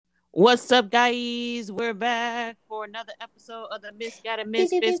What's up, guys? We're back for another episode of the Miss Gotta Pew, pew,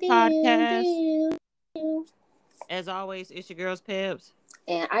 pew, Misfits pew, podcast. pew. As always, it's your girls, Pebs,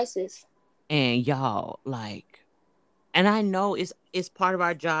 And ISIS. and y'all and I know it's part of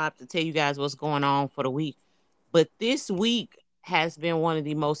our job to tell you guys what's going on for the week, but this week has been one of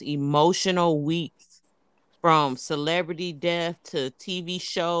the most emotional weeks, from celebrity death to TV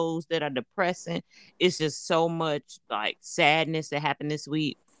shows that are depressing. It's just so much sadness that happened this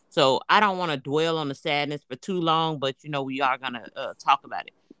week. So I don't want to dwell on the sadness for too long, but we are gonna talk about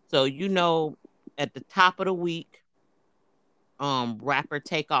it. So at the top of the week, rapper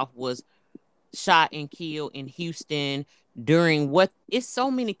Takeoff was shot and killed in Houston during what it's so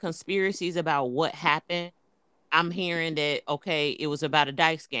many conspiracies about what happened. I'm hearing that it was about a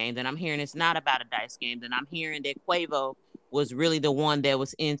dice game. Then I'm hearing it's not about a dice game. Then I'm hearing that Quavo was really the one that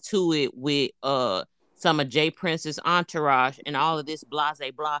was into it with some of Jay Prince's entourage and all of this blah blah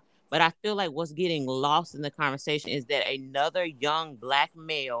blah. But I feel like what's getting lost in the conversation is that another young black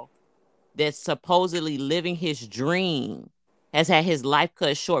male that's supposedly living his dream has had his life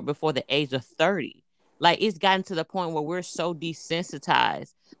cut short before the age of 30. Like, it's gotten to the point where we're so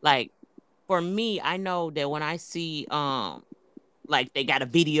desensitized. Like, for me, I know that when I see like they got a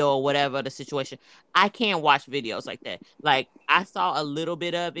video or whatever the situation, I can't watch videos like that. Like, I saw a little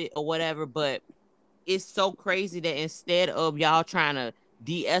bit of it or whatever, but it's so crazy that instead of y'all trying to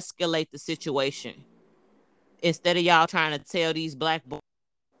de-escalate the situation, instead of y'all trying to tell these black boys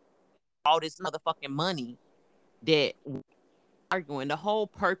all this motherfucking money that arguing, the whole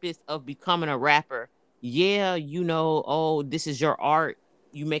purpose of becoming a rapper, yeah, oh, this is your art,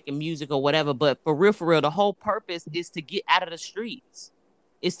 you making music or whatever, but for real, the whole purpose is to get out of the streets.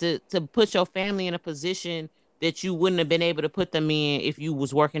 It's to put your family in a position that you wouldn't have been able to put them in if you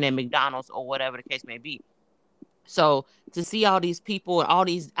was working at McDonald's or whatever the case may be. So to see all these people and all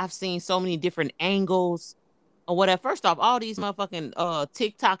these, I've seen so many different angles or whatever. First off, all these motherfucking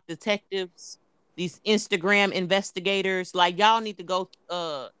TikTok detectives, these Instagram investigators, like, y'all need to go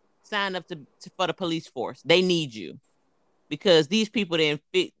sign up for the police force. They need you, because these people didn't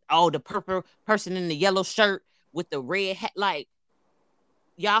fit. The purple person in the yellow shirt with the red hat, like,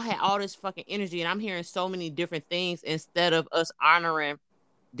 y'all had all this fucking energy, and I'm hearing so many different things instead of us honoring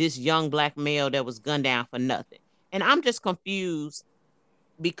this young black male that was gunned down for nothing. And I'm just confused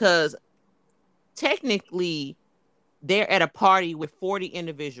because technically they're at a party with 40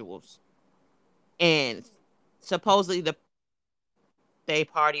 individuals, and supposedly the day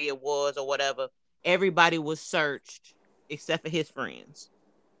party it was or whatever, everybody was searched except for his friends.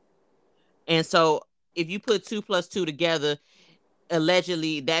 And so if you put 2 plus 2 together,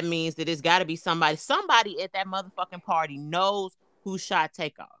 allegedly that means that it's got to be somebody at that motherfucking party knows who shot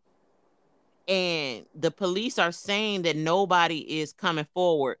Takeoff. And the police are saying that nobody is coming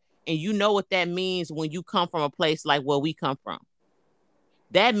forward. And you know what that means when you come from a place like where we come from.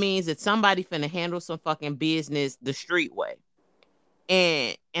 That means that somebody finna handle some fucking business the street way.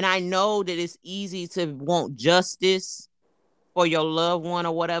 And I know that it's easy to want justice for your loved one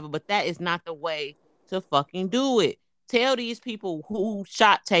or whatever, but that is not the way to fucking do it. Tell these people who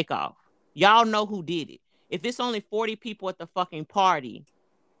shot Takeoff. Y'all know who did it. If it's only 40 people at the fucking party,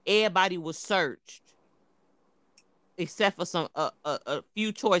 everybody was searched except for some a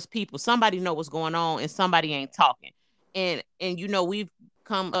few choice people. Somebody know what's going on, and somebody ain't talking. And we've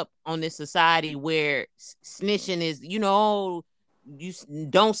come up on this society where snitching is,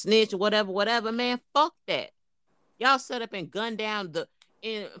 don't snitch or whatever. Man, fuck that. Y'all set up and gun down the.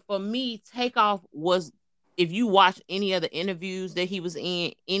 And for me, Takeoff was, if you watch any of the interviews that he was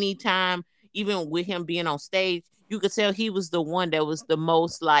in, anytime, even with him being on stage, you could tell he was the one that was the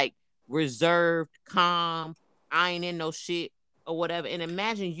most like reserved, calm. I ain't in no shit or whatever. And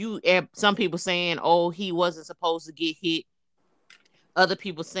imagine some people saying, oh, he wasn't supposed to get hit. Other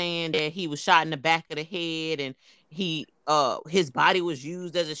people saying that he was shot in the back of the head and his body was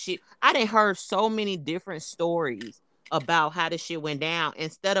used as a shit. I done heard so many different stories about how this shit went down,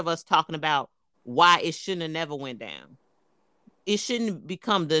 instead of us talking about why it shouldn't have never went down. It shouldn't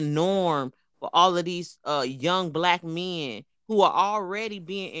become the norm for all of these young black men who are already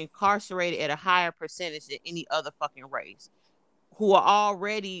being incarcerated at a higher percentage than any other fucking race, who are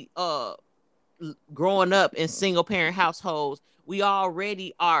already growing up in single parent households. We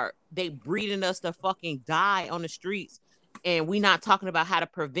already are, they breeding us to fucking die on the streets, and we not talking about how to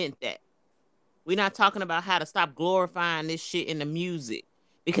prevent that. We're not talking about how to stop glorifying this shit in the music,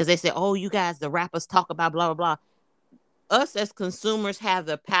 because they say, oh, you guys, the rappers talk about blah blah blah. Us as consumers have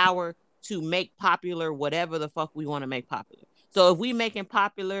the power to make popular whatever the fuck we want to make popular. So if we making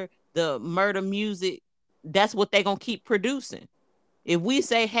popular the murder music, that's what they gonna keep producing. If we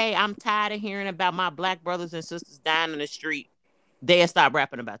say, hey, I'm tired of hearing about my black brothers and sisters dying in the street, they'll stop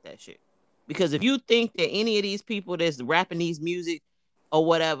rapping about that shit. Because if you think that any of these people that's rapping these music or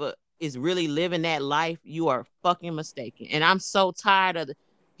whatever is really living that life, you are fucking mistaken. And I'm so tired of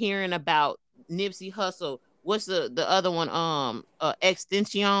hearing about Nipsey Hussle. What's the other one?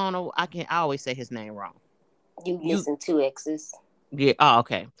 Extension. Or I always say his name wrong. You You missing two X's. Yeah. Oh,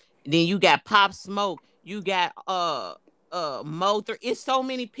 okay. Then you got Pop Smoke. You got Mo3. It's so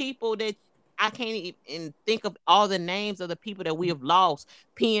many people that I can't even think of all the names of the people that we have lost.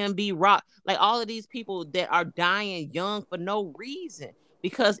 PNB Rock, like all of these people that are dying young for no reason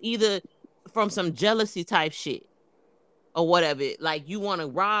because either from some jealousy type shit or whatever. Like you want to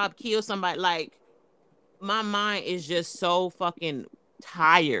rob, kill somebody. Like my mind is just so fucking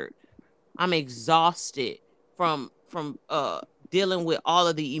tired. I'm exhausted from dealing with all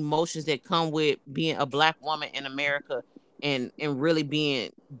of the emotions that come with being a black woman in America and really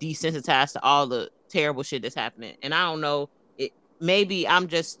being desensitized to all the terrible shit that's happening. And I don't know, it maybe I'm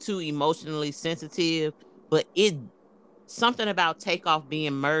just too emotionally sensitive, but it something about Takeoff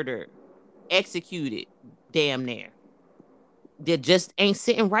being murdered, executed, damn near, that just ain't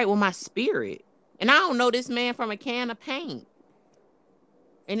sitting right with my spirit. And I don't know this man from a can of paint.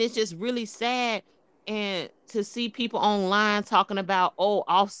 And it's just really sad and to see people online talking about, oh,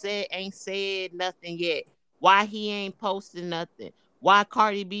 Offset ain't said nothing yet. Why he ain't posted nothing? Why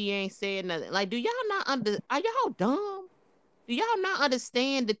Cardi B ain't said nothing? Like, do y'all not are y'all dumb? Do y'all not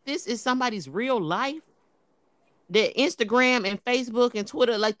understand that this is somebody's real life? That Instagram and Facebook and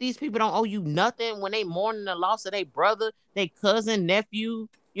Twitter, like these people don't owe you nothing when they mourning the loss of their brother, their cousin, nephew.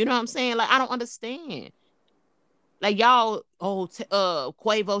 You know what I'm saying? Like, I don't understand. Like y'all,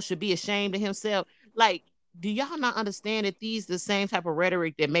 Quavo should be ashamed of himself. Like, do y'all not understand that these the same type of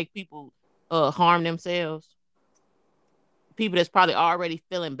rhetoric that make people harm themselves? People that's probably already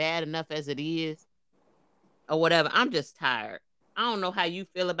feeling bad enough as it is, or whatever. I'm just tired. I don't know how you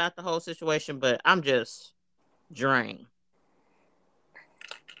feel about the whole situation, but I'm just drained.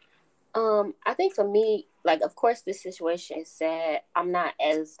 I think for me, like, of course, this situation is sad. I'm not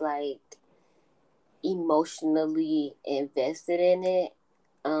as like emotionally invested in it.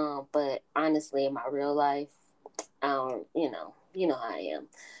 But honestly, in my real life, you know how I am.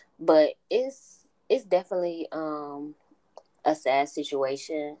 But it's definitely a sad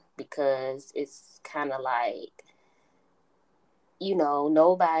situation because it's kind of like,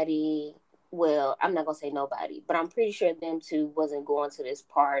 nobody. Well, I'm not gonna say nobody, but I'm pretty sure them two wasn't going to this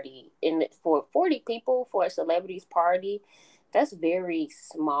party. And for 40 people for a celebrity's party, that's very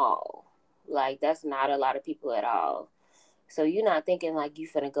small. Like that's not a lot of people at all. So you're not thinking like you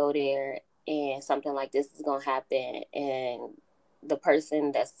finna go there and something like this is gonna happen, and the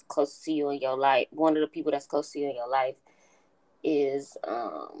person that's close to you in your life, one of the people that's close to you in your life, is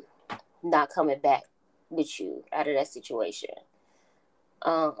not coming back with you out of that situation.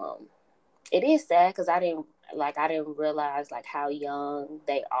 Um, it is sad because I didn't realize like how young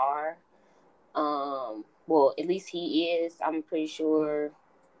they are. Well, at least he is. I'm pretty sure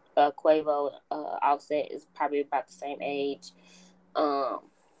Quavo, Offset is probably about the same age, um,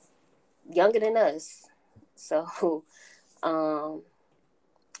 younger than us. So um,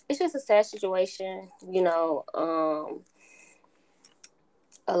 it's just a sad situation.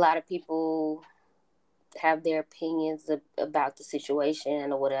 A lot of people have their opinions about the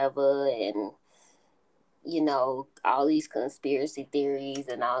situation or whatever, and all these conspiracy theories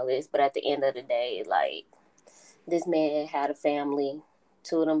and all this. But at the end of the day, like this man had a family.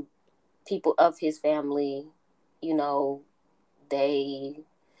 Two of them people of his family, you know, they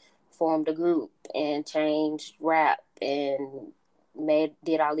formed a group and changed rap and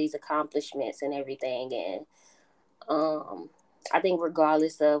did all these accomplishments and everything. And I think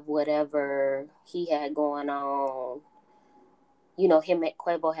regardless of whatever he had going on, him and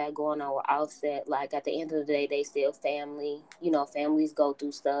Quavo had going on with Offset, like at the end of the day, they still family. Families go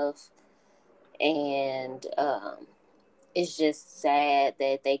through stuff. And it's just sad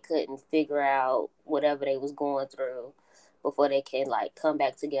that they couldn't figure out whatever they was going through before they can like come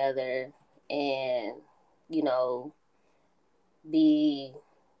back together and, you know, be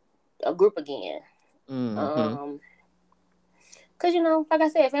a group again. Mm-hmm. Um, Cause like I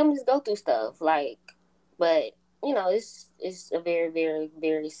said, families go through stuff. Like, but it's a very, very,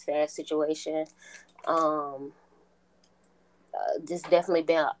 very sad situation. Um, there's definitely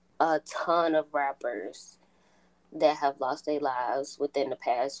been a ton of rappers that have lost their lives within the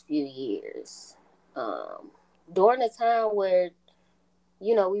past few years. Um, During a time where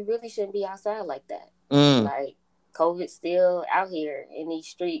we really shouldn't be outside like that. Mm. Like COVID's still out here in these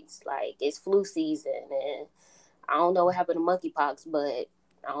streets. Like it's flu season, and I don't know what happened to monkeypox, but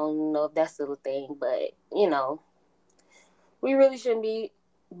I don't know if that's still a thing. But we really shouldn't be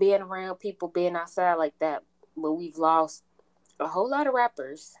being around people being outside like that. But we've lost a whole lot of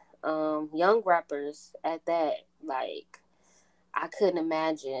rappers, young rappers at that. Like, I couldn't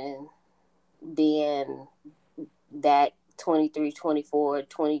imagine being that 23, 24,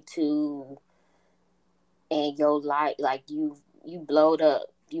 22, and your life, like, you blowed up,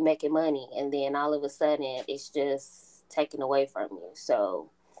 you making money, and then all of a sudden it's just taken away from you. So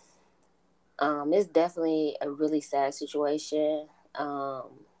it's definitely a really sad situation. I'm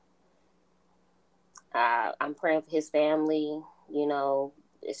praying for his family.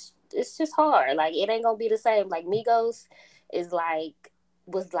 It's just hard. Like, it ain't gonna be the same. Like, Migos is like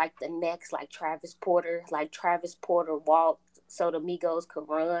was like the next, like, Travis Porter. Like, Travis Porter walked so the Migos could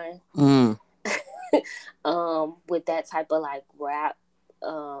run. With that type of, like, rap.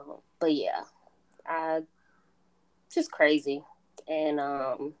 But yeah, just crazy. And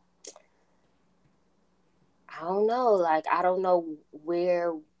I don't know. Like, I don't know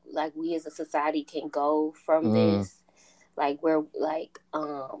where, like, we as a society can go from this. Like, where, like,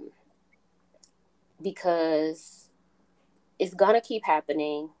 because it's gonna keep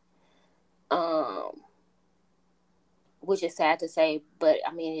happening. Which is sad to say, but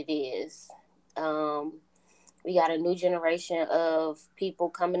I mean, it is. We got a new generation of people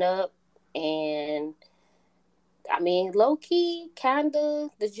coming up, and I mean, low key, kind of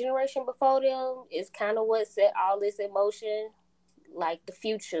the generation before them is kind of what set all this in motion, like the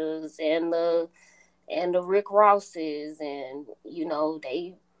Futures and the Rick Rosses, and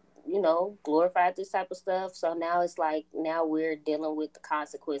they glorified this type of stuff. So now it's like, now we're dealing with the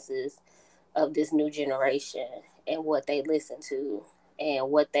consequences of this new generation and what they listen to and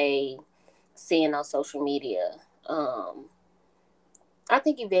what they seeing on social media. I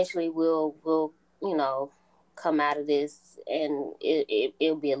think eventually we'll come out of this, and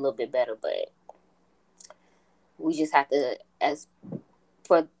it'll be a little bit better. But we just have to, as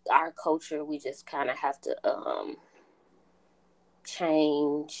for our culture, we just kind of have to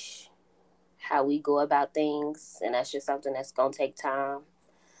change how we go about things, and that's just something that's gonna take time.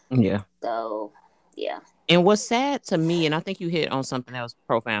 Yeah. So, yeah. And what's sad to me, and I think you hit on something that was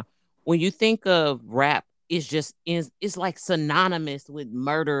profound, when you think of rap, it's like synonymous with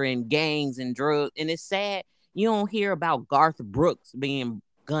murder and gangs and drugs, and it's sad you don't hear about Garth Brooks being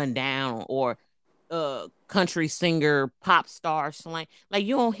gunned down, or country singer, pop star slang. Like,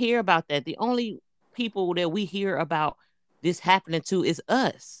 you don't hear about that. The only people that we hear about this happening to is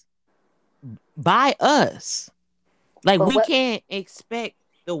us, by us. Like, we can't expect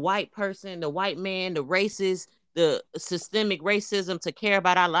the white person, the white man, the racist, the systemic racism to care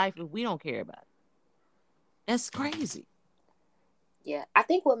about our life if we don't care about it. That's crazy. Yeah, I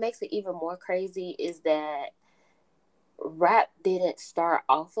think what makes it even more crazy is that rap didn't start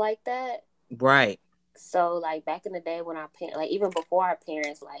off like that. Right. So, like, back in the day when like, even before our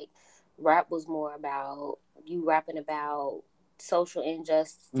parents, like, rap was more about you rapping about social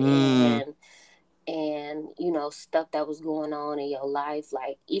injustice and stuff that was going on in your life.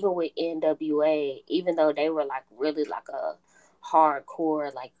 Like, even with NWA, even though they were, like, really like a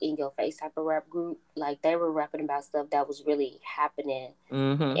hardcore, like, in your face type of rap group, like, they were rapping about stuff that was really happening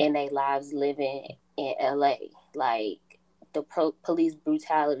in their lives living in LA, like the police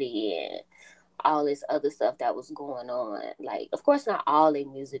brutality and all this other stuff that was going on. Like, of course, not all their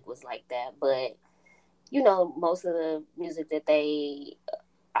music was like that, but most of the music that they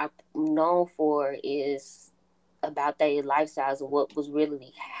are known for is about their lifestyles and what was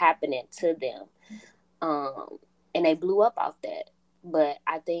really happening to them. And they blew up off that. But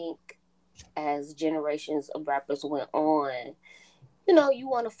I think as generations of rappers went on, you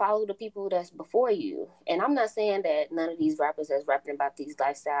want to follow the people that's before you. And I'm not saying that none of these rappers that's rapping about these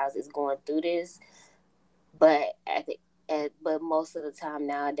lifestyles is going through this, but but most of the time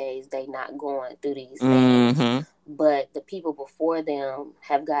nowadays they not going through these things. But the people before them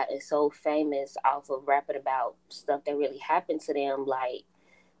have gotten so famous off of rapping about stuff that really happened to them, like,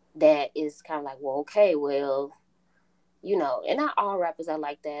 that is kind of like, well, okay, well, and not all rappers are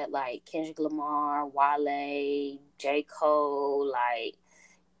like that. Like Kendrick Lamar, Wale, J. Cole, like,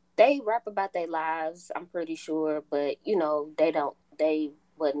 they rap about their lives, I'm pretty sure, but they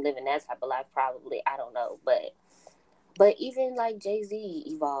wasn't living that type of life probably. I don't know, but even like Jay-Z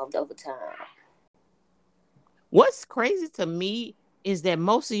evolved over time. What's crazy to me is that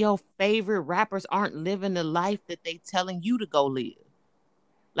most of your favorite rappers aren't living the life that they telling you to go live.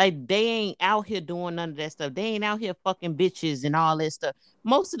 Like, they ain't out here doing none of that stuff. They ain't out here fucking bitches and all that stuff.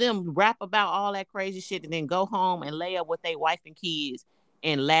 Most of them rap about all that crazy shit and then go home and lay up with their wife and kids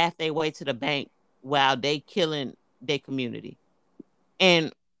and laugh their way to the bank while they killing their community.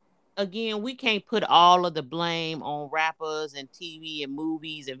 And again, we can't put all of the blame on rappers and TV and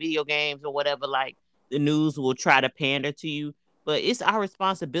movies and video games or whatever, like the news will try to pander to you. But it's our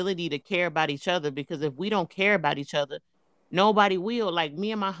responsibility to care about each other, because if we don't care about each other, nobody will. Like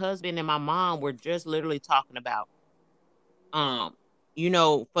me and my husband and my mom were just literally talking about, um,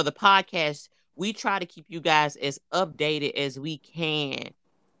 for the podcast, we try to keep you guys as updated as we can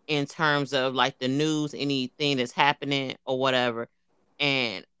in terms of like the news, anything that's happening or whatever.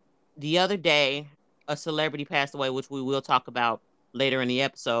 And the other day, a celebrity passed away, which we will talk about later in the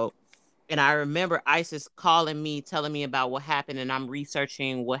episode. And I remember Isis calling me, telling me about what happened, and I'm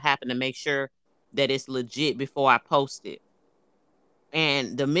researching what happened to make sure that it's legit before I post it.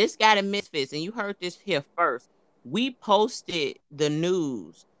 And the Misguided Misfits, and you heard this here first, we posted the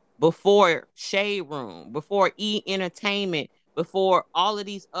news before Shade Room, before E Entertainment, before all of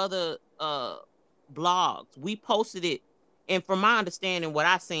these other blogs. We posted it, and from my understanding, what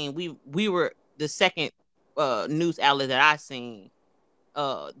I seen, we were the second news outlet that I seen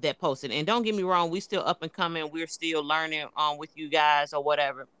that posted. And don't get me wrong, we still up and coming, we're still learning with you guys or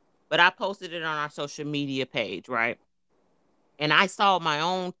whatever. But I posted it on our social media page, right? And I saw my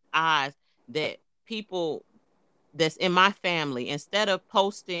own eyes that people that's in my family, instead of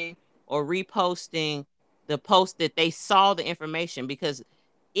posting or reposting the post, that they saw the information, because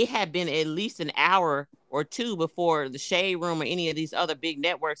it had been at least an hour or two before the Shade Room or any of these other big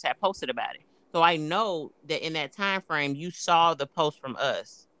networks had posted about it. So I know that in that time frame, you saw the post from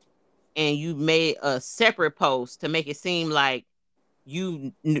us and you made a separate post to make it seem like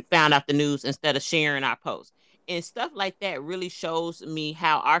you found out the news instead of sharing our post. And stuff like that really shows me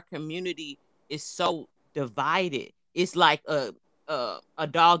how our community is so divided. It's like a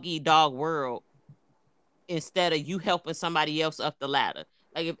dog eat dog world, instead of you helping somebody else up the ladder.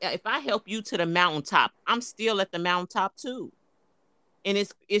 Like if I help you to the mountaintop, I'm still at the mountaintop too. And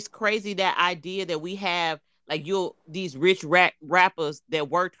it's crazy, that idea that we have, like, these rich rappers that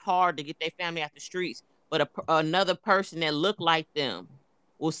worked hard to get their family out the streets, but another person that looked like them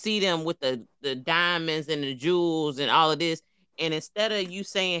will see them with the diamonds and the jewels and all of this, and instead of you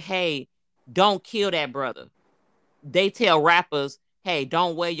saying, hey, don't kill that brother, they tell rappers, hey,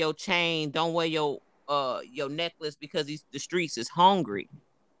 don't wear your chain, don't wear your necklace, because the streets is hungry.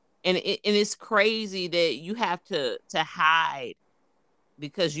 And it's crazy that you have to hide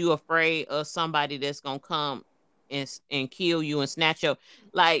because you're afraid of somebody that's gonna come and kill you and snatch you.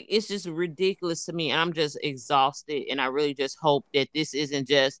 Like, it's just ridiculous to me, and I'm just exhausted. And I really just hope that this isn't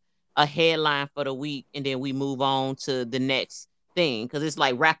just a headline for the week and then we move on to the next thing, because it's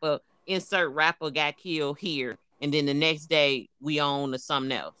like insert rapper got killed here, and then the next day we on to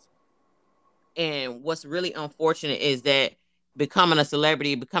something else. And what's really unfortunate is that becoming a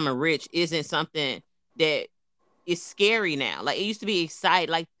celebrity, becoming rich, isn't something that is scary now. Like, it used to be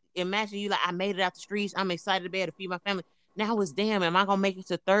exciting. Like, imagine you like, I made it out the streets, I'm excited to be able to feed my family. Now it's, damn, am I gonna make it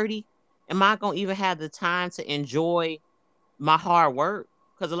to 30? Am I gonna even have the time to enjoy my hard work?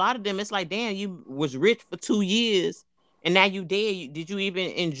 Because a lot of them, it's like, damn, you was rich for 2 years and now you dead. Did you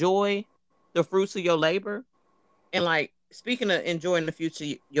even enjoy the fruits of your labor? And like, speaking of enjoying the future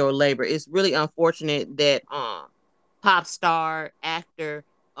of your labor, it's really unfortunate that pop star actor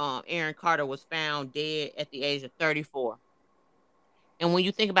Aaron Carter was found dead at the age of 34. And when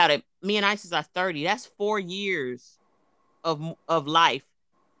you think about it, me and Isis are 30. That's 4 years of life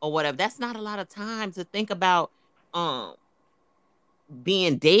or whatever. That's not a lot of time to think about um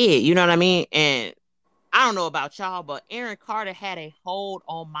being dead. You know what I mean? And I don't know about y'all, but Aaron Carter had a hold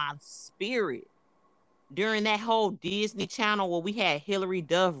on my spirit during that whole Disney Channel where we had Hilary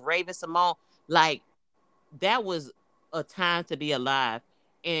Duff, Raven-Symoné. Like, that was a time to be alive.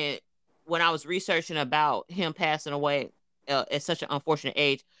 And when I was researching about him passing away at such an unfortunate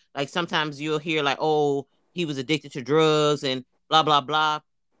age, like, sometimes you'll hear like, oh, he was addicted to drugs and blah, blah, blah.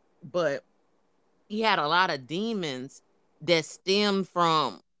 But he had a lot of demons that stemmed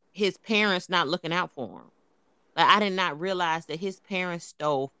from his parents not looking out for him. Like, I did not realize that his parents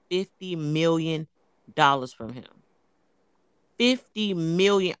stole $50 million from him. 50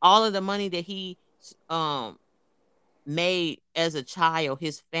 million. All of the money that he made as a child,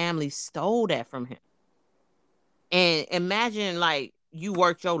 his family stole that from him. And imagine, like, you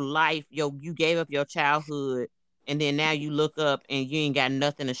worked your life, you gave up your childhood, and then now you look up and you ain't got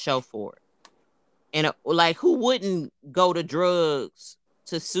nothing to show for it. And like, who wouldn't go to drugs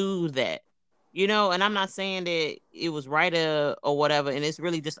to soothe that? And I'm not saying that it was right or whatever. And it's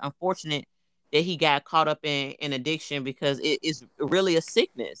really just unfortunate that he got caught up in addiction, because it is really a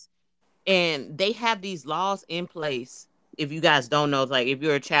sickness. And they have these laws in place. If you guys don't know, like, if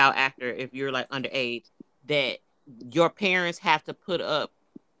you're a child actor, if you're like underage, that your parents have to put up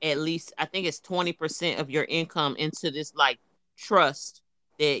at least, I think it's 20% of your income into this like trust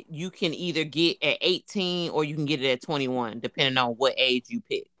that you can either get at 18 or you can get it at 21, depending on what age you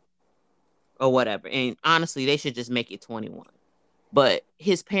pick or whatever. And honestly, they should just make it 21. But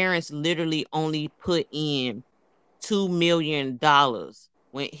his parents literally only put in $2 million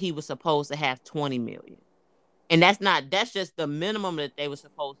when he was supposed to have 20 million. And that's just the minimum that they were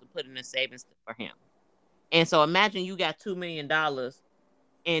supposed to put in the savings for him. And so imagine you got $2 million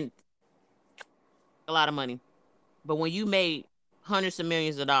and a lot of money. But when you made hundreds of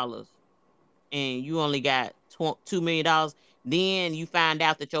millions of dollars and you only got $2 million, then you find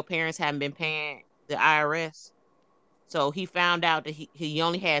out that your parents haven't been paying the IRS. So he found out that he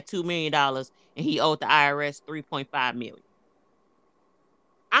only had $2 million and he owed the IRS 3.5 million.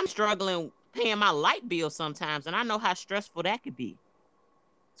 I'm struggling paying my light bill sometimes, and I know how stressful that could be.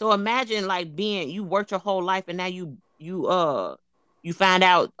 So imagine like being you worked your whole life and now you find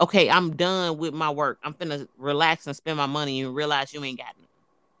out, okay, I'm done with my work. I'm finna relax and spend my money and realize you ain't got nothing.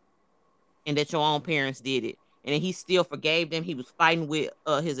 And that your own parents did it. And then he still forgave them. He was fighting with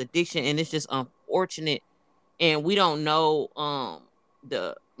his addiction, and it's just unfortunate. And we don't know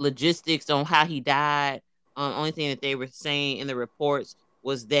the logistics on how he died. Only thing that they were saying in the reports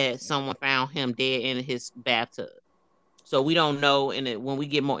was that someone found him dead in his bathtub. So we don't know, and when we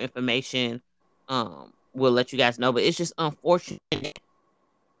get more information, we'll let you guys know. But it's just unfortunate,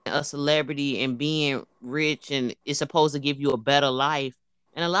 a celebrity and being rich, and it's supposed to give you a better life,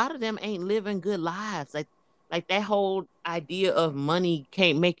 and a lot of them ain't living good lives. Like that whole idea of money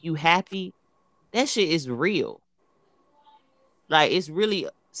can't make you happy. That shit is real. Like it's really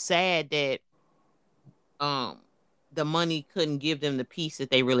sad that um the money couldn't give them the peace that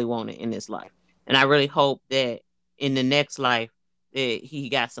they really wanted in this life. And I really hope that in the next life that he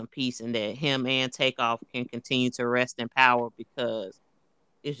got some peace and that him and Takeoff can continue to rest in power, because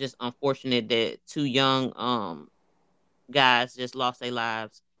it's just unfortunate that two young guys just lost their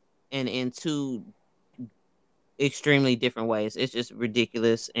lives and in two extremely different ways. It's just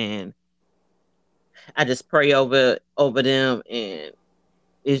ridiculous, and I just pray over them, and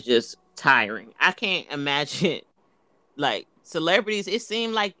it's just tiring. I can't imagine like celebrities. It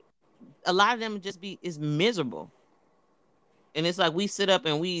seemed like a lot of them just be is miserable, and it's like we sit up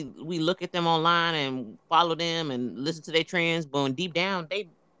and we look at them online and follow them and listen to their trends, but deep down they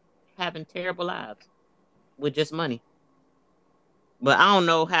having terrible lives with just money. But I don't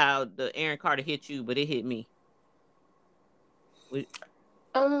know how the Aaron Carter hit you, but it hit me. We-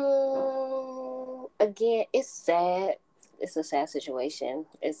 Again, it's sad. It's a sad situation.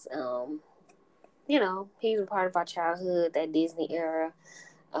 It's he's a part of our childhood, that Disney era.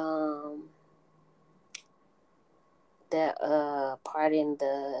 Um, that part in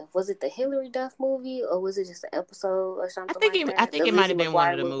the was it the Hillary Duff movie, or was it just an episode or something like I that? think The it might Lizzie have been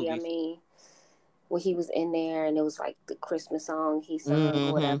one of McGuire the movie. I movies. mean, when he was in there and it was like the Christmas song he sung or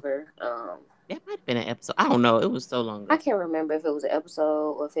Mm-hmm. whatever. That might have been an episode. I don't know. It was so long I ago. can't remember if it was an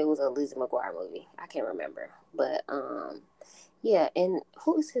episode or if it was a Lizzie McGuire movie. I can't remember, but yeah. And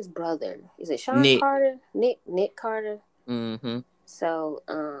who is his brother? Is it Sean Nick. Carter? Nick Carter. Mm-hmm. So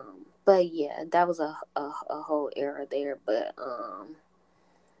but yeah, that was a whole era there, but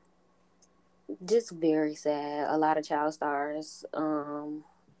just very sad. A lot of child stars go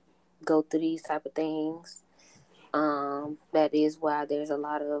through these type of things. That is why there's a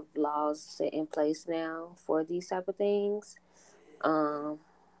lot of laws set in place now for these type of things. So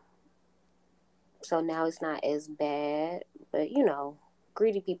now it's not as bad, but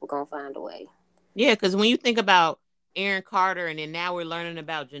greedy people gonna find a way. Yeah, because when you think about Aaron Carter, and then now we're learning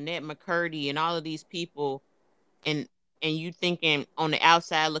about Jeanette McCurdy and all of these people, and you thinking on the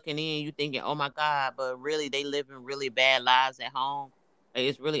outside looking in, you thinking, oh my God, but really they living really bad lives at home. Like,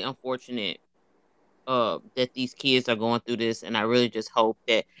 it's really unfortunate that these kids are going through this, and I really just hope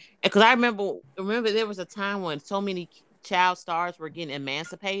that, because I remember there was a time when so many child stars were getting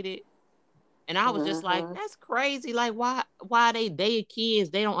emancipated, and I was just like, Mm-hmm. that's crazy. Like, why they kids?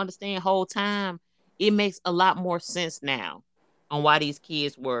 They don't understand whole time. It makes a lot more sense now on why these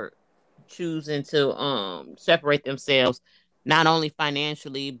kids were choosing to separate themselves, not only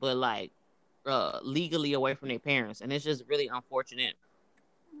financially but like legally away from their parents. And it's just really unfortunate.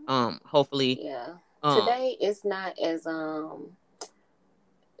 Hopefully Yeah. um Today it's not as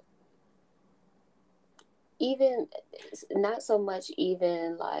even not so much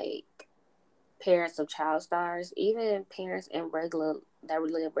even like parents of child stars, even parents in regular that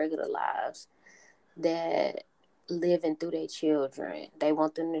live regular lives that living through their children. They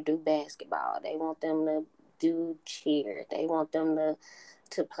want them to do basketball. They want them to do cheer. They want them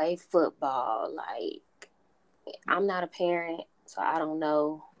to play football. Like I'm not a parent, so I don't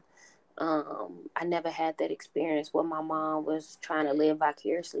know. I never had that experience where my mom was trying to live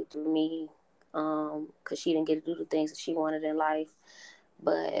vicariously through me, because she didn't get to do the things that she wanted in life.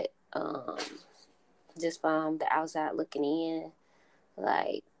 But just from the outside looking in,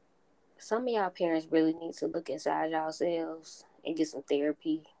 like, some of y'all parents really need to look inside yourselves and get some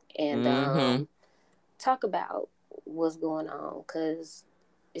therapy and Mm-hmm. talk about what's going on, because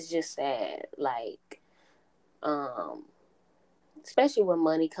it's just sad. Like, um, especially when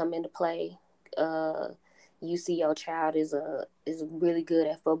money come into play. Uh, you see your child is really good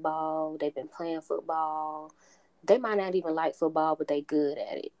at football. They've been playing football. They might not even like football, but they good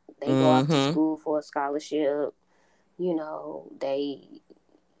at it. They go off to Mm-hmm. school for a scholarship. They,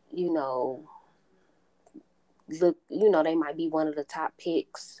 you know, look, they might be one of the top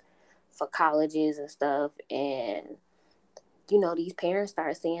picks for colleges and stuff. And, these parents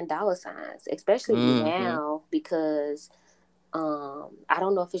start seeing dollar signs, especially Mm-hmm. now, because I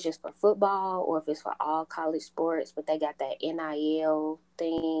don't know if it's just for football or if it's for all college sports, but they got that NIL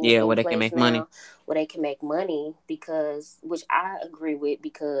thing Yeah, in where they can place make money. now where they can make money, which I agree with,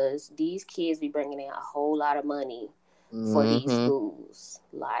 because these kids be bringing in a whole lot of money for these Mm-hmm. schools.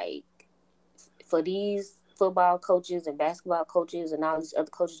 Like, for these football coaches and basketball coaches and all these other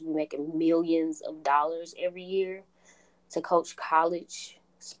coaches be making millions of dollars every year to coach college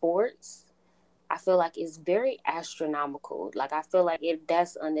sports. I feel like it's very astronomical. Like, I feel like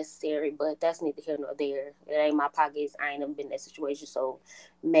that's unnecessary, but that's neither here nor there. It ain't my pockets. I ain't never been in that situation, so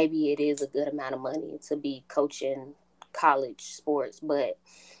maybe it is a good amount of money to be coaching college sports. But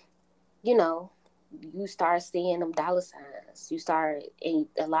you know, you start seeing them dollar signs. And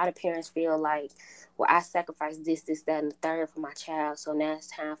a lot of parents feel like, well, I sacrificed this, that, and the third for my child, so now it's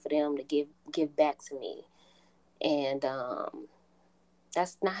time for them to give back to me. And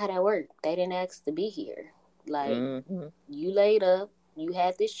that's not how that worked. They didn't ask to be here. Like, Mm-hmm. you laid up, you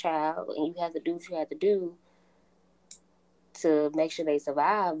had this child, and you had to do what you had to do to make sure they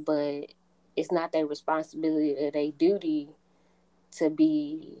survive. But it's not their responsibility or their duty to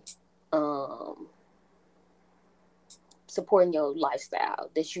be um, supporting your lifestyle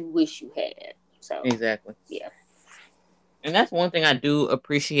that you wish you had. So, Exactly. yeah. And that's one thing I do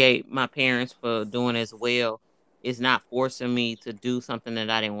appreciate my parents for doing as well, is not forcing me to do something that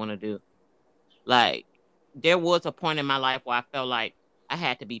I didn't want to do. Like, there was a point in my life where I felt like I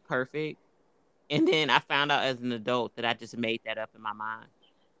had to be perfect. And then I found out as an adult that I just made that up in my mind.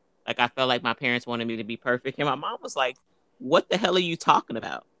 Like, I felt like my parents wanted me to be perfect. And my mom was like, "What the hell are you talking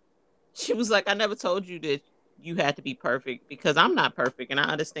about?" She was like, "I never told you that you had to be perfect, because I'm not perfect and I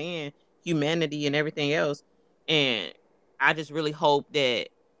understand humanity and everything else. And I just really hope that,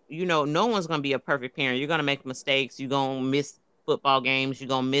 no one's going to be a perfect parent. You're going to make mistakes. You're going to miss football games. You're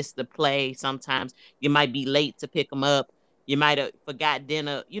going to miss the play sometimes. You might be late to pick them up. You might have forgot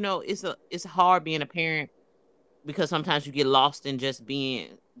dinner. It's hard being a parent, because sometimes you get lost in just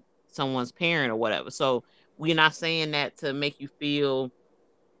being someone's parent or whatever. So we're not saying that to make you feel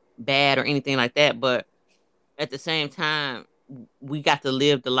bad or anything like that, but at the same time, we got to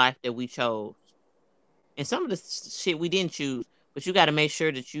live the life that we chose. And some of the shit we didn't choose, but you got to make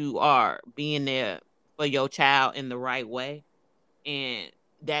sure that you are being there for your child in the right way. And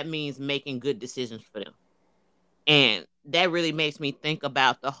that means making good decisions for them. And that really makes me think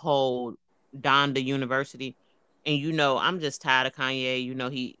about the whole Donda University. And I'm just tired of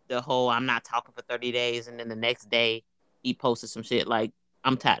Kanye. The whole I'm not talking for 30 days, and then the next day he posted some shit. Like,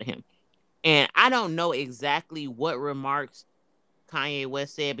 I'm tired of him. And I don't know exactly what remarks Kanye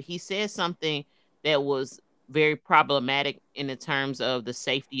West said, but he said something that was very problematic in the terms of the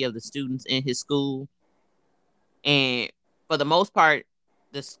safety of the students in his school. And for the most part,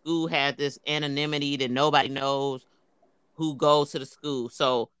 the school had this anonymity that nobody knows who goes to the school.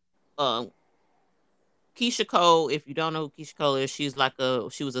 So, um, Keisha Cole, if you don't know who Keisha Cole is, she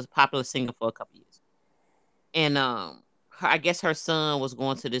was a popular singer for a couple years. And I guess her son was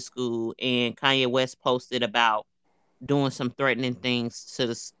going to this school, and Kanye West posted about doing some threatening things to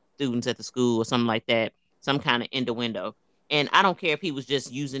the students at the school or something like that, some kind of innuendo. And I don't care if he was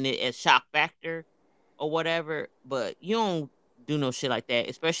just using it as shock factor or whatever, but you don't do no shit like that,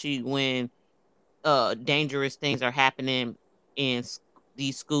 especially when dangerous things are happening in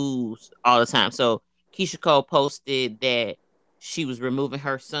these schools all the time. So Keisha Cole posted that she was removing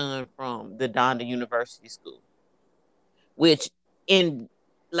her son from the Donda University school, which in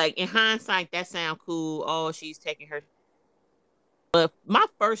in hindsight that sound cool. Oh, she's taking her. But my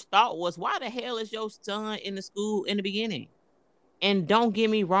first thought was, why the hell is your son in the school in the beginning? And don't get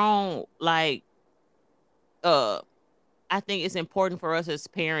me wrong, uh I think it's important for us as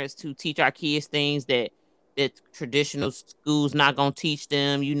parents to teach our kids things that that traditional schools not gonna teach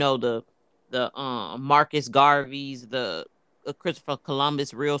them. You know, the Marcus Garvey's, the Christopher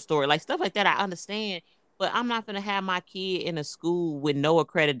Columbus real story, like stuff like that. I understand, but I'm not gonna have my kid in a school with no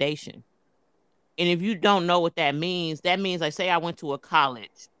accreditation. And if you don't know what that means like, say I went to a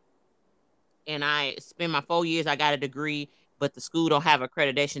college and I spent my 4 years, I got a degree, but the school don't have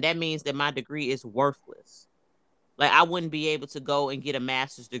accreditation. That means that my degree is worthless. Like, I wouldn't be able to go and get a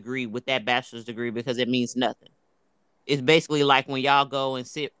master's degree with that bachelor's degree because it means nothing. It's basically like when y'all go and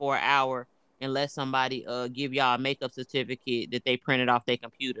sit for an hour and let somebody give y'all a makeup certificate that they printed off their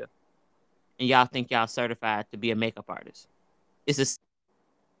computer, and y'all think y'all certified to be a makeup artist. It's a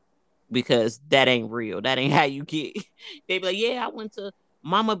because that ain't real. That ain't how you get. They be like, yeah, I went to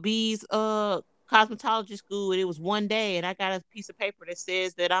Mama B's cosmetology school and it was one day and I got a piece of paper that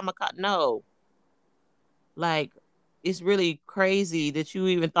says that I'm a no. Like, it's really crazy that you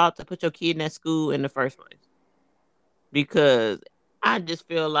even thought to put your kid in that school in the first place. Because I just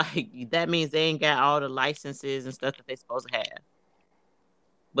feel like that means they ain't got all the licenses and stuff that they supposed to have.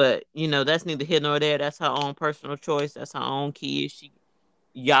 But you know, that's neither here nor there. That's her own personal choice. That's her own kid.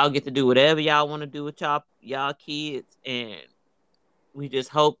 Y'all get to do whatever y'all want to do with y'all kids, and we just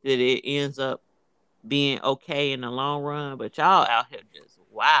hope that it ends up being okay in the long run. But y'all out here just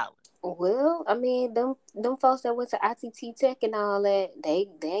wild. Well, I mean, them folks that went to ITT Tech and all that, they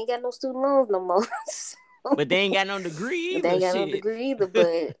ain't got no student loans no more. But they ain't got no degree either. They ain't got no degree either.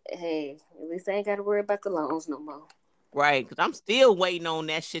 But hey, at least they ain't got to worry about the loans no more. Right, because I'm still waiting on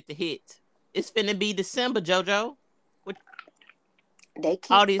that shit to hit. It's finna be December, JoJo. They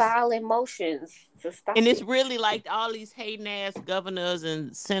keep filing motions to stop and it's really like all these hating ass governors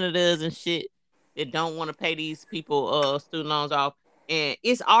and senators and shit that don't want to pay these people student loans off. And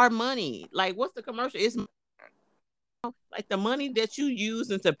it's our money. Like, what's the commercial? It's like the money that you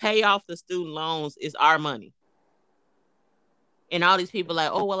using to pay off the student loans is our money. And all these people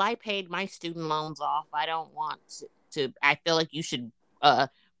like, oh, well, I paid my student loans off. I don't want to I feel like you should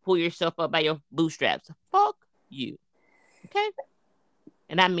pull yourself up by your bootstraps. Fuck you. Okay?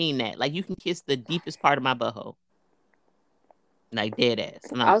 And I mean that. Like, you can kiss the deepest part of my butthole. Like, dead ass.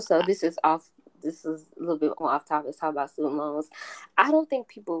 Also, this is a little bit more off topic. Talk about student loans. I don't think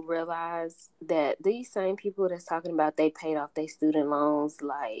people realize that these same people that's talking about they paid off their student loans,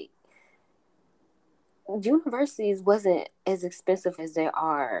 like, universities wasn't as expensive as they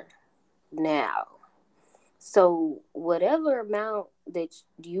are now. So whatever amount that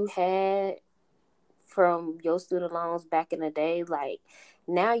you had from your student loans back in the day, like,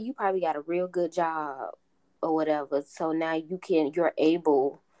 now you probably got a real good job or whatever. So now you're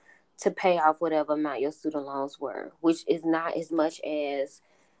able to pay off whatever amount your student loans were, which is not as much as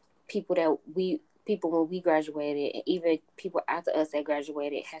people when we graduated, and even people after us that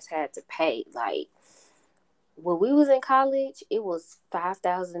graduated has had to pay. Like, when we was in college, it was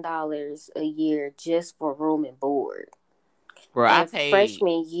 $5,000 a year just for room and board. Bro, and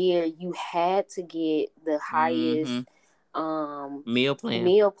freshman year, you had to get the highest meal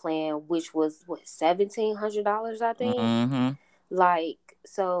plan, which was what, $1,700, I think. Mm-hmm. Like,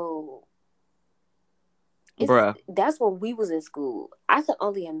 so, bruh, that's when we was in school. I can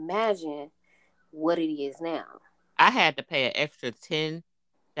only imagine what it is now. I had to pay an extra $10,000.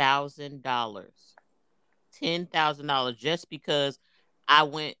 $10,000 just because I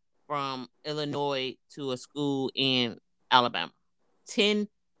went from Illinois to a school in Alabama. $10,000.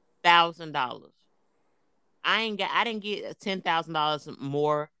 I didn't get $10,000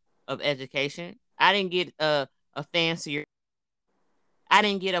 more of education. I didn't get a fancier. I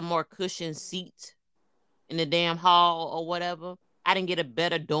didn't get a more cushioned seat in the damn hall or whatever. I didn't get a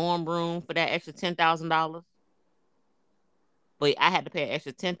better dorm room for that extra $10,000. But I had to pay an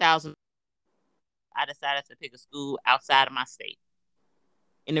extra $10,000. I decided to pick a school outside of my state.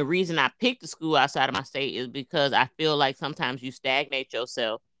 And the reason I picked a school outside of my state is because I feel like sometimes you stagnate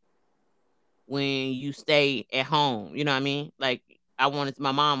yourself when you stay at home. You know what I mean? Like,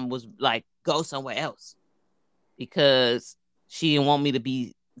 my mom was like, go somewhere else because she didn't want me to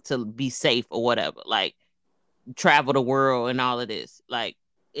be safe or whatever. Like, travel the world and all of this. Like,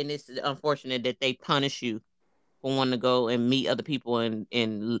 and it's unfortunate that they punish you for wanting to go and meet other people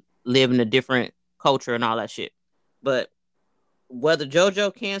and live in a different culture and all that shit. But whether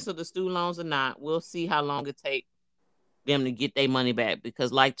JoJo canceled the student loans or not, we'll see how long it takes them to get their money back.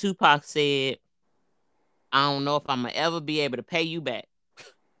 Because like Tupac said, I don't know if I'm going to ever be able to pay you back.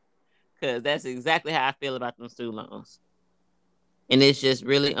 Because that's exactly how I feel about them student loans. And it's just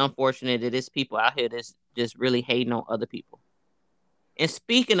really unfortunate that there's people out here that's just really hating on other people. And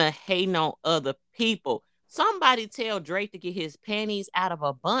speaking of hating on other people, somebody tell Drake to get his panties out of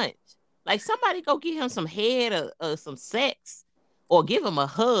a bunch. Like somebody go get him some head or some sex or give him a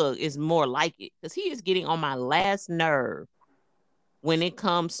hug is more like it. Because he is getting on my last nerve when it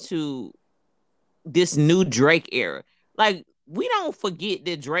comes to this new Drake era. Like, we don't forget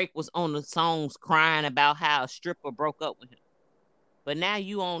that Drake was on the songs crying about how a stripper broke up with him. But now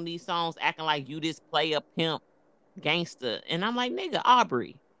you on these songs acting like you this player pimp gangster. And I'm like, nigga,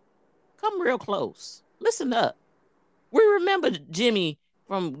 Aubrey, come real close. Listen up. We remember Jimmy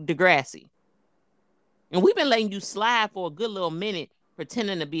from Degrassi. And we've been letting you slide for a good little minute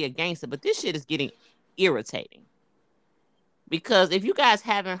pretending to be a gangster. But this shit is getting irritating. Because if you guys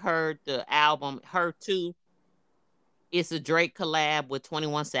haven't heard the album Her Too, it's a Drake collab with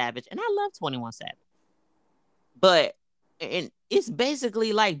 21 Savage. And I love 21 Savage. But and it's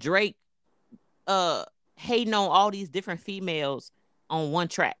basically like Drake hating on all these different females on one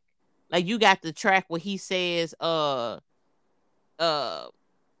track. Like you got the track where he says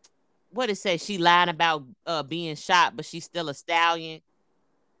what it says, she lied about being shot, but she's still a stallion.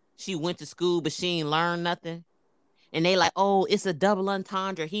 She went to school, but she ain't learned nothing. And they like, oh, it's a double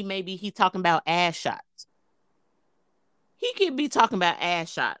entendre. He talking about ass shots. He could be talking about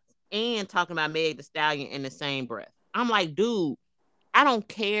ass shots and talking about Meg the Stallion in the same breath. I'm like, dude, I don't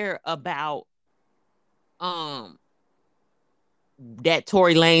care about that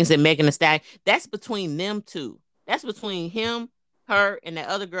Tory Lanez and Megan Thee Stallion. That's between them two. That's between him, her, and that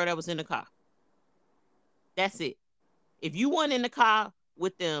other girl that was in the car. That's it. If you weren't in the car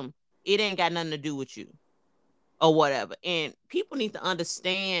with them, it ain't got nothing to do with you or whatever. And people need to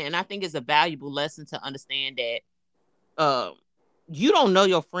understand, and I think it's a valuable lesson to understand that you don't know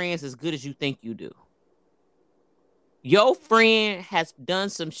your friends as good as you think you do. Your friend has done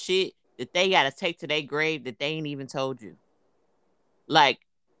some shit that they got to take to their grave that they ain't even told you. Like,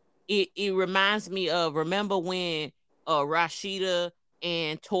 it reminds me of, remember when Rashida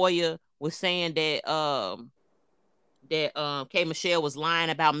and Toya was saying that K Michelle was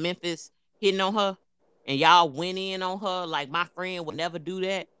lying about Memphis hitting on her, and y'all went in on her like my friend would never do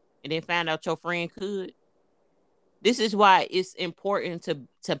that, and then found out your friend could. This is why it's important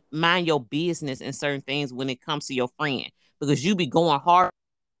to mind your business in certain things when it comes to your friend, because you be going hard.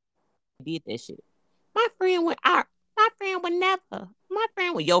 Did that shit. My friend would never.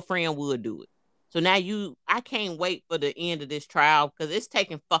 Your friend would do it. So now I can't wait for the end of this trial because it's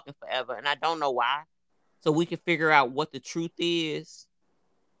taking fucking forever, and I don't know why. So we can figure out what the truth is.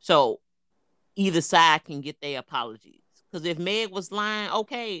 So either side can get their apologies. Because if Meg was lying,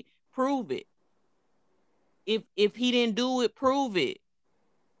 okay, prove it. If he didn't do it, prove it.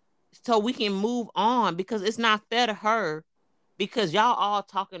 So we can move on, because it's not fair to her, because y'all all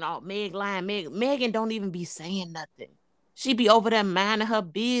talking all Meg lying. Megan don't even be saying nothing. She be over there minding her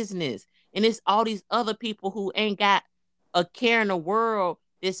business. And it's all these other people who ain't got a care in the world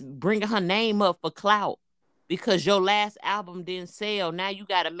that's bringing her name up for clout. Because your last album didn't sell. Now you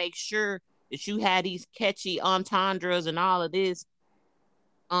got to make sure that you had these catchy entendres and all of this.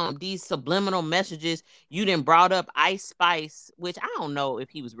 These subliminal messages. You done brought up Ice Spice, which I don't know if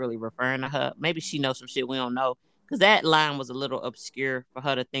he was really referring to her. Maybe she knows some shit we don't know, because that line was a little obscure for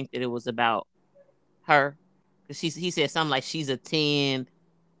her to think that it was about her. Because he said something like she's a 10,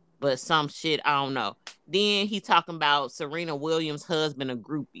 but some shit I don't know. Then he talking about Serena Williams' husband a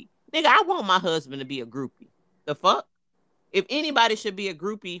groupie. Nigga, I want my husband to be a groupie. The fuck? If anybody should be a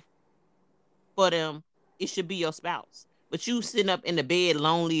groupie for them, it should be your spouse. But you sitting up in the bed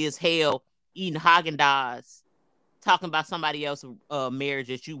lonely as hell, eating Haagen-Dazs, talking about somebody else's marriage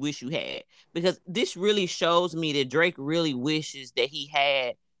that you wish you had. Because this really shows me that Drake really wishes that he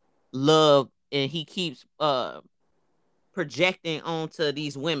had love, and he keeps projecting onto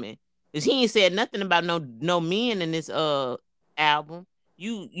these women. Because he ain't said nothing about no men in this album.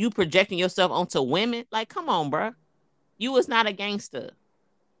 You projecting yourself onto women? Like, come on, bro. You was not a gangster.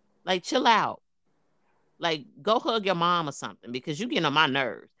 Like, chill out. Like, go hug your mom or something, because you getting on my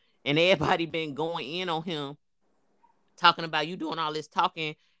nerves. And everybody been going in on him, talking about you doing all this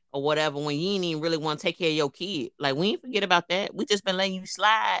talking or whatever when you ain't even really want to take care of your kid. Like, we ain't forget about that. We just been letting you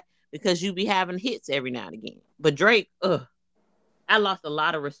slide because you be having hits every now and again. But Drake, I lost a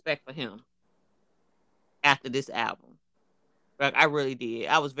lot of respect for him after this album. Like, I really did.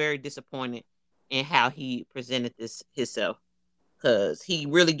 I was very disappointed in how he presented this himself. Because he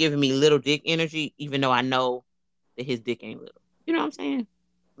really giving me little dick energy, even though I know that his dick ain't little. You know what I'm saying?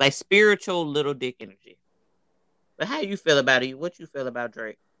 Like spiritual little dick energy. But how you feel about it? What you feel about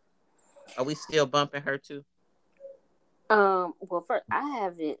Drake? Are we still bumping Her Too? Well, first, I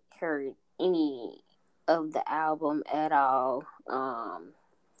haven't heard any of the album at all.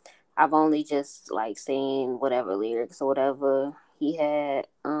 I've only just like seen whatever lyrics or whatever he had.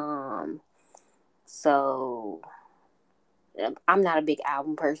 So I'm not a big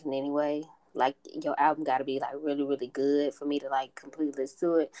album person anyway. Like, your album got to be like really, really good for me to like completely listen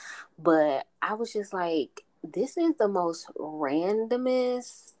to it. But I was just like, this is the most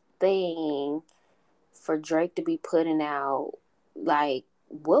randomest thing for Drake to be putting out. Like,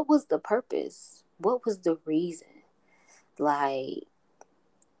 what was the purpose? What was the reason? Like,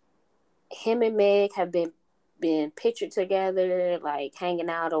 him and Meg have been pictured together, like hanging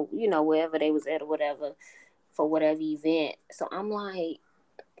out, or wherever they was at or whatever, for whatever event. So I'm like,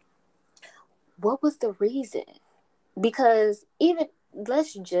 what was the reason? Because even,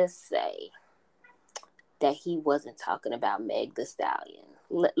 let's just say that he wasn't talking about Meg the Stallion.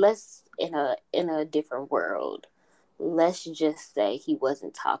 Let's, in a different world, let's just say he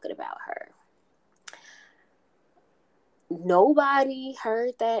wasn't talking about her. Nobody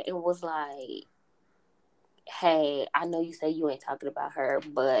heard that and was like, hey, I know you say you ain't talking about her,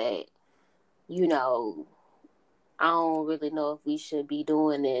 but I don't really know if we should be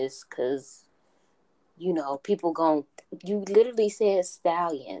doing this, because people you literally said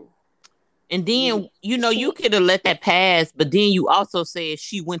stallion. And then, you could have let that pass, but then you also said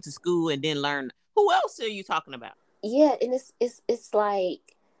she went to school and then learned. Who else are you talking about? Yeah, and it's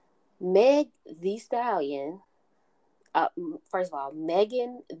like Meg the Stallion. First of all,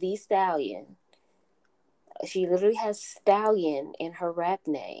 Megan the Stallion. She literally has stallion in her rap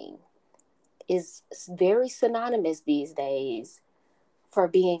name. Is very synonymous these days for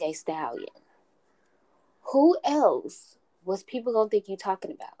being a stallion. Who else was people gonna think you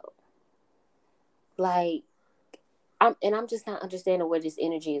talking about? Like, I'm just not understanding where this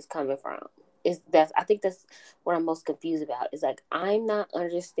energy is coming from. I think that's what I'm most confused about. Is like, I'm not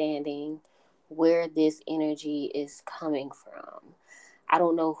understanding where this energy is coming from. I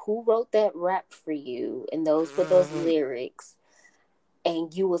don't know who wrote that rap for you and put those lyrics,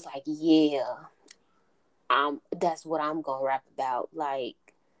 and you was like, yeah, that's what I'm gonna rap about. Like,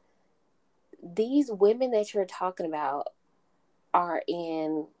 these women that you're talking about are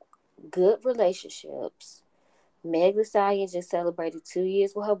in good relationships. Meg Thee Stallion just celebrated 2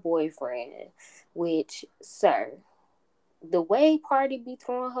 years with her boyfriend, which, sir, the way Party be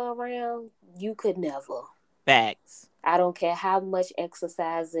throwing her around, you could never. Facts. I don't care how much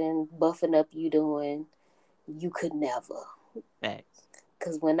exercising, buffing up you doing, you could never. Facts.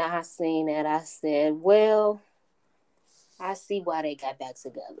 Because when I seen that, I said, well, I see why they got back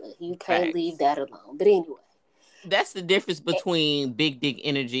together. You can't leave that alone. But anyway. That's the difference between big dick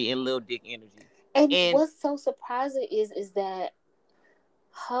energy and little dick energy. And what's so surprising is that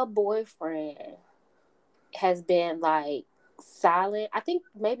her boyfriend has been like silent. I think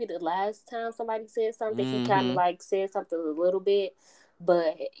maybe the last time somebody said something, he kind of like said something a little bit,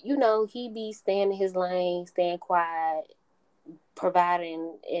 but he be staying in his lane, staying quiet,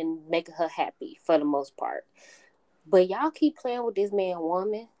 providing and making her happy for the most part. But y'all keep playing with this man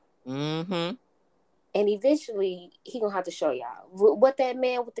woman, and eventually he gonna have to show y'all what that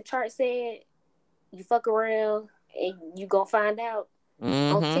man with the chart said. You fuck around and you gonna find out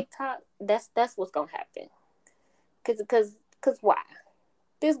on TikTok. That's what's gonna happen. Cause why?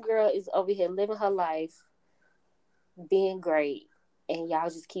 This girl is over here living her life, being great, and y'all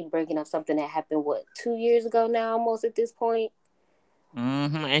just keep bringing up something that happened 2 years ago now, almost at this point.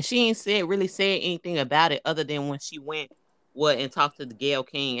 And she ain't really said anything about it other than when she went and talked to the Gayle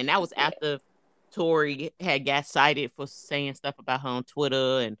King, and that was after Tory had got cited for saying stuff about her on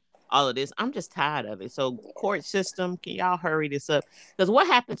Twitter and all of this. I'm just tired of it. So court system, can y'all hurry this up? Because what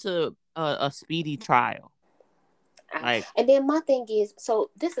happened to a speedy trial? And then my thing is,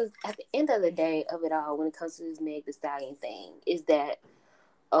 so this is at the end of the day of it all when it comes to this Meg Thee Stallion thing, is that,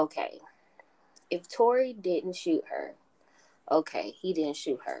 okay, if Tory didn't shoot her, okay, he didn't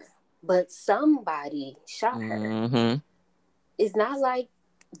shoot her, but somebody shot her. It's not like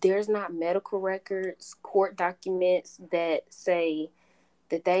there's not medical records, court documents that say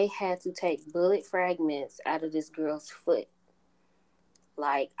that they had to take bullet fragments out of this girl's foot.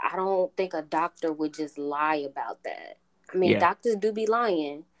 Like, I don't think a doctor would just lie about that. I mean, doctors do be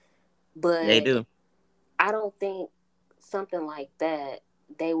lying, but they do. I don't think something like that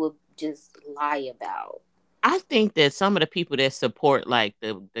they would just lie about. I think that some of the people that support like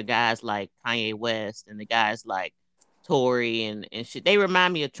the guys like Kanye West and the guys like Tory and shit, they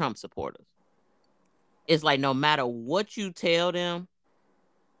remind me of Trump supporters. It's like no matter what you tell them,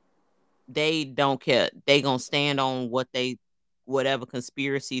 they don't care. They gonna stand on whatever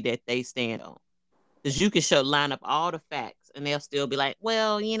conspiracy that they stand on. Because you can line up all the facts and they'll still be like,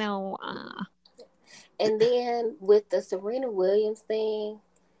 well, And then with the Serena Williams thing,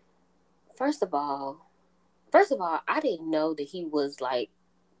 first of all, I didn't know that he was like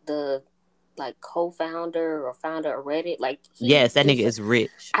the like co-founder or founder of Reddit. Like he Yes, that do nigga so. is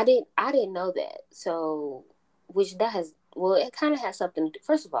rich. I didn't know that. So, which that has, well, it kind of has something.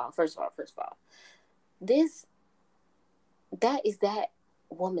 First of all, this that is that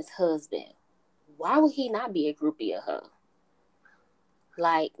woman's husband. Why would he not be a groupie of her?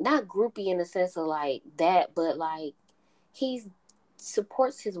 Like, not groupie in the sense of like that, but like he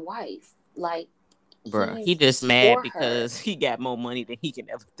supports his wife. Like, Bruh, he he's just mad for her. because he got more money than he can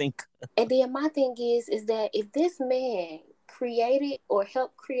ever think of. And then my thing is that if this man created or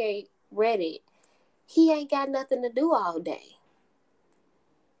helped create Reddit, he ain't got nothing to do all day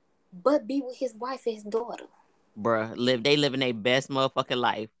but be with his wife and his daughter. Bruh, they living their best motherfucking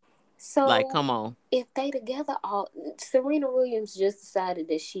life. Like, So come on. if they together, all Serena Williams just decided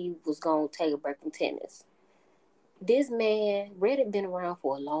that she was gonna take a break from tennis. This man, Reddit been around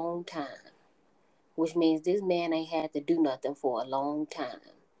for a long time, which means this man ain't had to do nothing for a long time.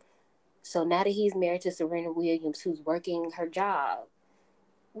 So now that he's married to Serena Williams, who's working her job,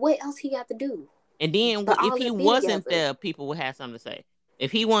 what else he got to do? And then But if all he of be wasn't together. there, people would have something to say.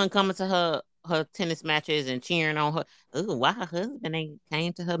 If he wasn't coming to her tennis matches and cheering on her, ooh, why her husband ain't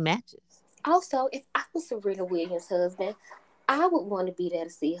came to her matches? Also, if I was Serena Williams' husband, I would want to be there to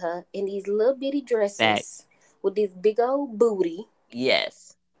see her in these little bitty dresses Facts. with this big old booty,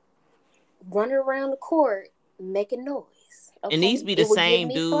 Yes. running around the court making noise. And these Okay, be the it would give same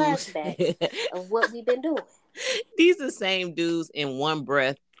me dudes. flashbacks of what we've been doing. These the same dudes in one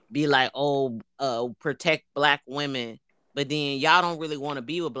breath be like, oh, protect black women. But then y'all don't really want to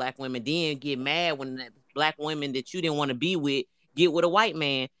be with black women. Then get mad when the black women that you didn't want to be with get with a white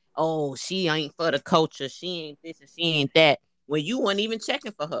man. Oh, she ain't for the culture. She ain't this and she ain't that. When you weren't even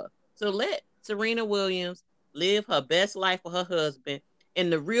checking for her. So let Serena Williams live her best life with her husband.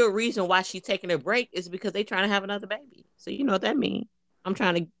 And the real reason why she's taking a break is because they trying to have another baby. So you know what that means. I'm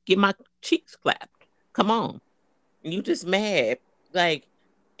trying to get my cheeks clapped. Come on. You just mad. Like,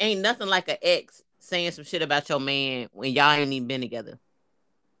 ain't nothing like an ex saying some shit about your man when y'all ain't even been together.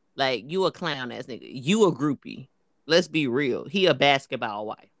 Like, you a clown ass nigga. You a groupie. Let's be real. He a basketball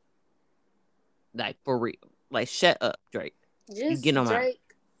wife. Like, for real. Like, shut up, Drake. You Just get on my. Drake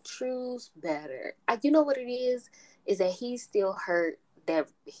choose better. You know what it is that he's still hurt that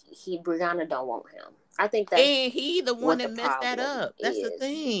Brianna don't want him. I think that's And he the one what the that messed that problem up. That's the is,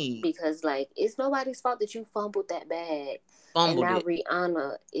 thing. because like it's nobody's fault that you fumbled that bag, and Fumbled now it.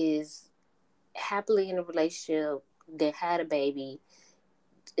 Rihanna is happily in a relationship that had a baby,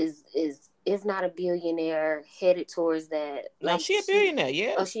 is if not a billionaire, headed towards that. No, Like she a billionaire,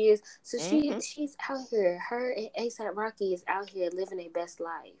 yeah. oh, she is. So Mm-hmm. she's out here. Her and ASAP Rocky is out here living their best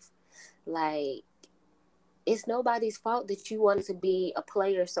life. Like, it's nobody's fault that you wanted to be a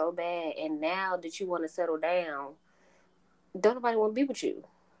player so bad, and now that you want to settle down, don't nobody want to be with you.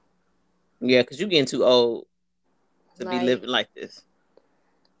 Yeah, because you getting too old to be Like, living like this.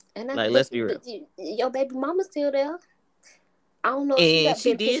 and Like, let's be real. your baby mama's still there. I don't know if she And got she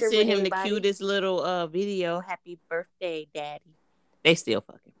been did pictured with send him the anybody. cutest little video. Happy birthday, daddy. They still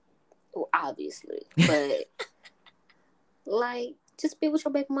fucking. Well, obviously, but like, just be with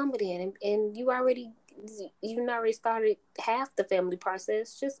your baby mama then, and you already started half the family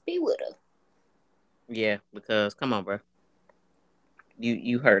process. Just be with her. Yeah, because come on, bro.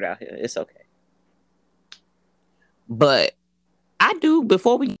 You hurt out here. It's okay. But I do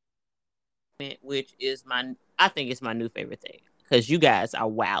before we, which is I think it's my new favorite thing because you guys are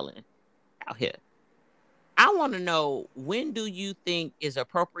wilding out here. I want to know, when do you think is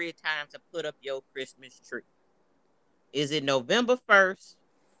appropriate time to put up your Christmas tree? Is it November 1st?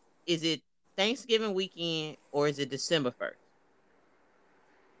 Is it Thanksgiving weekend, or is it December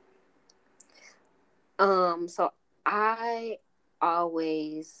 1st? So I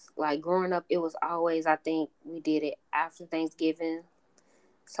always, like, growing up, it was always, I think we did it after Thanksgiving.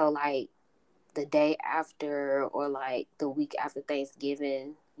 So like the day after or like the week after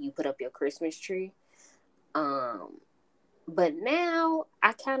Thanksgiving, you put up your Christmas tree. Um, but now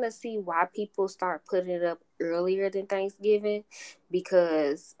I kind of see why people start putting it up earlier than Thanksgiving,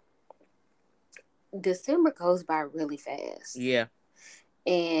 because December goes by really fast. Yeah.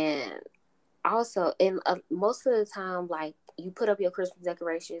 And also, and most of the time, like, you put up your Christmas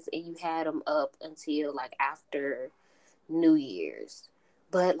decorations and you had them up until like after New Year's.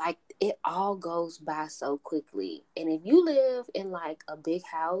 But like, it all goes by so quickly. And if you live in like a big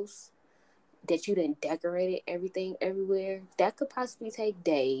house that you didn't decorate everything everywhere, that could possibly take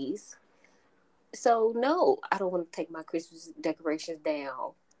days. So no, I don't want to take my Christmas decorations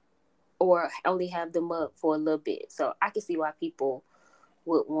down or only have them up for a little bit. So I can see why people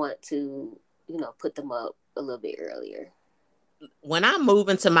would want to, put them up a little bit earlier. when I move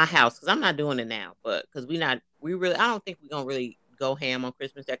into my house, because I'm not doing it now, but because I don't think we're gonna really go ham on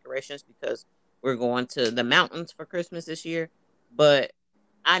Christmas decorations because we're going to the mountains for Christmas this year. But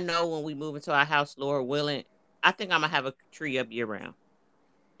I know when we move into our house, Lord willing, I think I'm gonna have a tree up year round.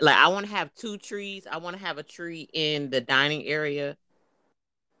 Like I want to have two trees. I want to have a tree in the dining area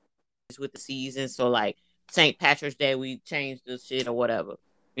with the season. So like St. Patrick's Day, we change the shit or whatever,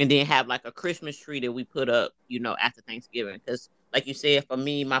 and then have like a Christmas tree that we put up, after Thanksgiving. Because like you said, for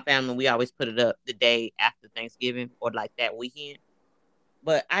me, my family, we always put it up the day after Thanksgiving or like that weekend.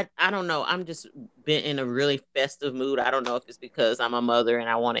 But I don't know. I'm just been in a really festive mood. I don't know if it's because I'm a mother and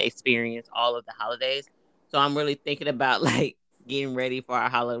I want to experience all of the holidays. So I'm really thinking about like getting ready for our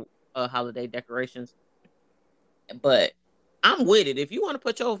holiday decorations. But I'm with it. If you want to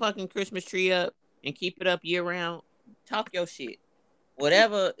put your fucking Christmas tree up and keep it up year round, talk your shit.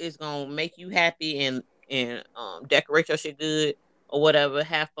 Whatever is gonna make you happy and decorate your shit good or whatever.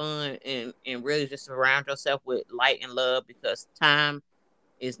 Have fun and really just surround yourself with light and love because time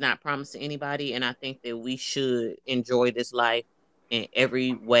is not promised to anybody, and I think that we should enjoy this life in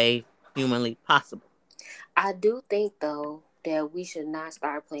every way humanly possible. I do think though that we should not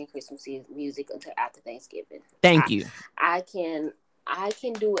start playing Christmas music until after Thanksgiving. Thank I you. I can I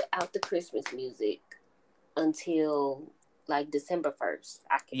can do it out the Christmas music until like December 1st.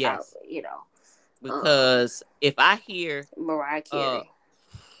 Yes, Um, because if I hear Mariah uh Carey.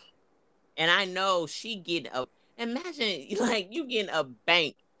 and I know she getting a imagine like you getting a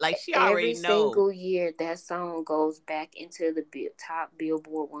bank like she already Every know. single year, that song goes back into the top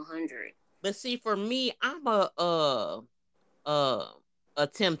Billboard 100. But see, for me, I'm uh a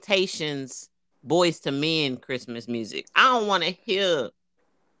Temptations Boys to Men Christmas music. I don't want to hear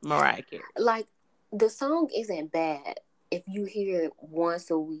Mariah Carey. Like, the song isn't bad if you hear it once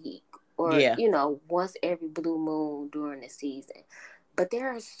a week or, Yeah, once every blue moon during the season. But there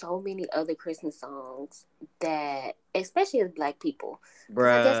are so many other Christmas songs that, especially as Black people, because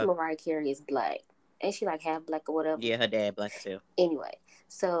I guess bruh. Mariah Carey is Black. Ain't she like half Black or whatever? Yeah, her dad black too. Anyway,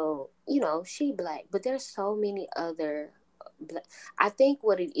 so she Black, but there's so many other Black. I think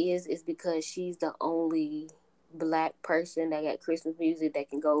what it is because she's the only Black person that got Christmas music that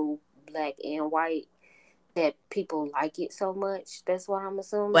can go Black and white, that people like it so much. That's what I'm But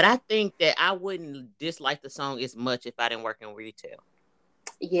assuming. I think that I wouldn't dislike the song as much if I didn't work in retail.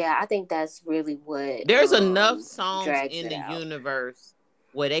 Yeah, I think that's really what There's enough songs drags in it the out. universe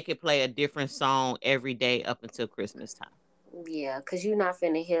where they could play a different song every day up until Christmas time. Yeah, cause you're not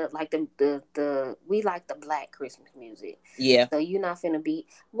finna hear like the we like the Black Christmas music, Yeah. so you're not finna be.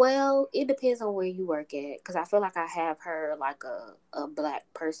 Well, it depends on where you work at, cause I feel like I have heard like a Black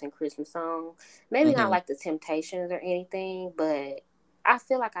person Christmas song, maybe not Mm-hmm. like the Temptations or anything, but I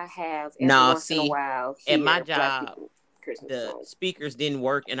feel like I have every Nah, once in a see, while at my hear Black job, people Christmas the songs. speakers didn't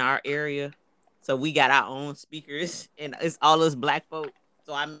work in our area. So we got our own speakers and it's all us black folk.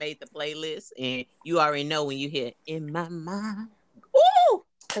 So I made the playlist and you already know when you hear in my mind. Woo!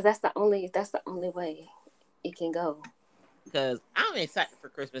 Cause that's the only way it can go. Because I'm excited for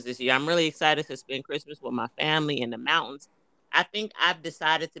Christmas this year. I'm really excited to spend Christmas with my family in the mountains. I think I've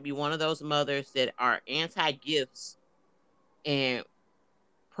decided to be one of those mothers that are anti gifts and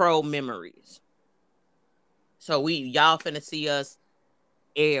pro memories. So y'all finna see us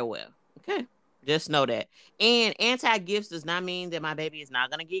everywhere. Okay. Just know that. And anti gifts does not mean that my baby is not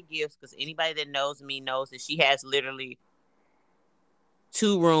gonna get gifts because anybody that knows me knows that she has literally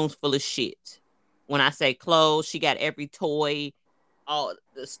 2 rooms full of shit. When I say clothes, she got every toy, all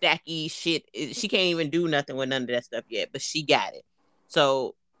the stacky shit. She can't even do nothing with none of that stuff yet, but she got it.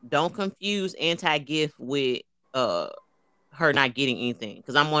 So don't confuse anti gift with uh her not getting anything.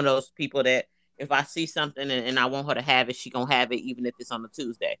 Because I'm one of those people that if I see something and I want her to have it, she gonna have it even if it's on a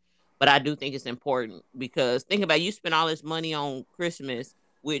Tuesday. But I do think it's important because think about it, you spend all this money on Christmas,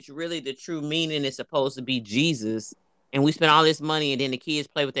 which really the true meaning is supposed to be Jesus, and we spend all this money and then the kids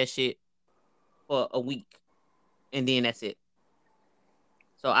play with that shit for a week and then that's it.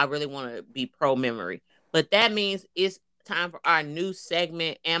 So I really want to be pro memory. But that means it's time for our new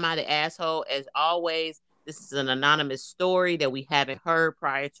segment, Am I the Asshole? As always, this is an anonymous story that we haven't heard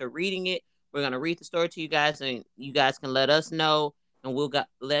prior to reading it. We're going to read the story to you guys, and you guys can let us know, and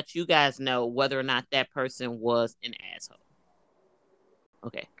let you guys know whether or not that person was an asshole.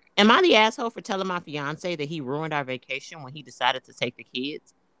 Okay. Am I the asshole for telling my fiance that he ruined our vacation when he decided to take the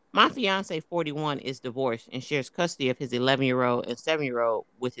kids? My fiance, 41, is divorced and shares custody of his 11-year-old and 7-year-old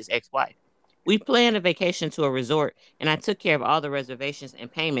with his ex wife. We planned a vacation to a resort and I took care of all the reservations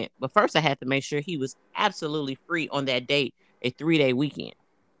and payment, but first I had to make sure he was absolutely free on that date, a 3-day weekend.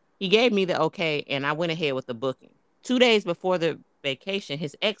 He gave me the okay and I went ahead with the booking. 2 days before the vacation,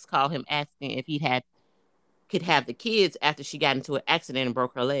 his ex called him asking if could have the kids after she got into an accident and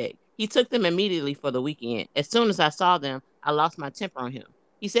broke her leg. He took them immediately for the weekend. As soon as I saw them, I lost my temper on him.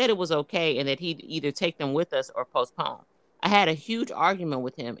 He said it was okay and that he'd either take them with us or postpone. I had a huge argument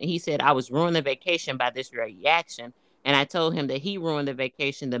with him, and he said I was ruining the vacation by this reaction, and I told him that he ruined the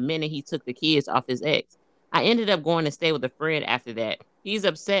vacation the minute he took the kids off his ex. I ended up going to stay with a friend after that. He's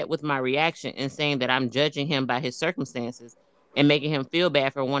upset with my reaction and saying that I'm judging him by his circumstances and making him feel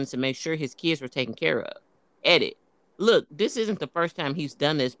bad for wanting to make sure his kids were taken care of. Edit. Look, this isn't the first time he's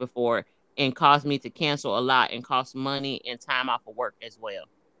done this before and caused me to cancel a lot and cost money and time off of work as well.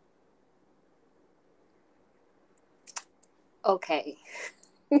 Okay.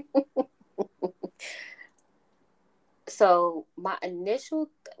 So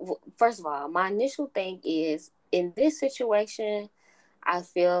first of all, my initial thing is, in this situation, I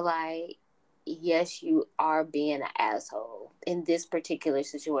feel like, yes, you are being an asshole in this particular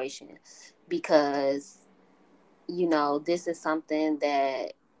situation, because, this is something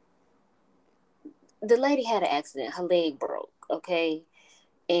that the lady had an accident. Her leg broke, okay?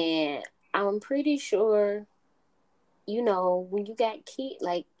 And I'm pretty sure, when you got kids,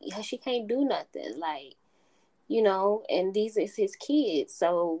 like, she can't do nothing. Like, and these is his kids.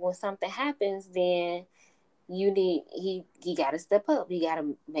 So when something happens, then he got to step up. He got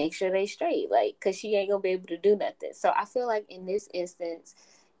to make sure they straight, like, because she ain't gonna be able to do nothing. So I feel like in this instance,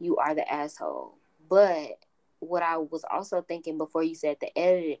 you are the asshole. But what I was also thinking before you said the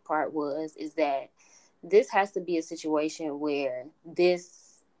edited part is that this has to be a situation where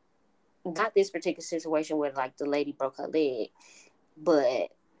not this particular situation where, like, the lady broke her leg, but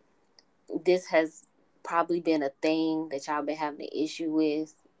this has probably been a thing that y'all been having an issue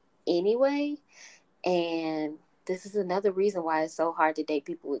with anyway. And this is another reason why it's so hard to date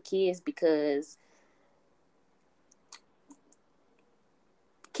people with kids, because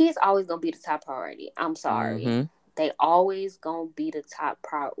kids always gonna be the top priority. I'm sorry. Mm-hmm. They always gonna be the top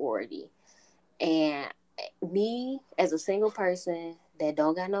priority. And me, as a single person that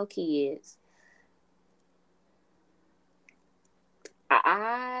don't got no kids,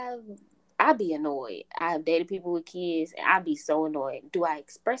 I'd be annoyed. I have dated people with kids, and I'd be so annoyed. Do I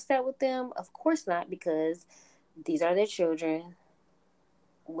express that with them? Of course not, because these are their children.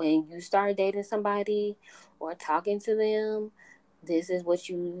 When you start dating somebody or talking to them, this is what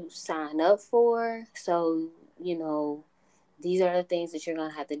you sign up for. So, these are the things that you're going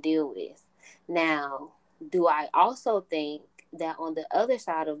to have to deal with. Now, do I also think that on the other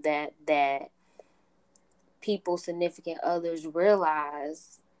side of that people's significant others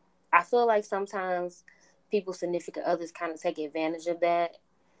realize, I feel like sometimes people's significant others kind of take advantage of that,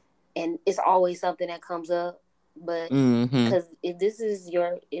 and it's always something that comes up. But because if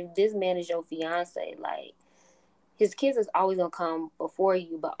this man is your fiance, like, his kids is always gonna come before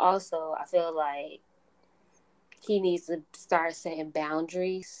you. But also, I feel like he needs to start setting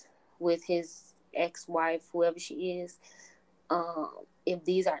boundaries with his ex-wife, whoever she is. If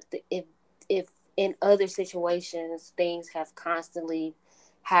these are if in other situations things have constantly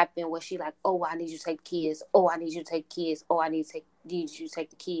happened where she like, oh, I need you to take the kids. Oh, I need you to take the kids. Oh, I need you to take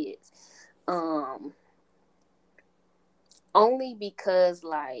the kids. Only because,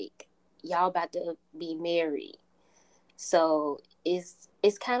 like, y'all about to be married. So it's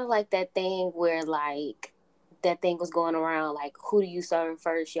kind of like that thing where, like, that thing was going around, like, who do you serve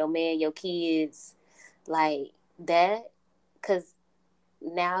first, your man, your kids, like that? Because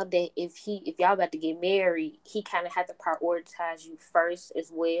now that if y'all about to get married, he kind of had to prioritize you first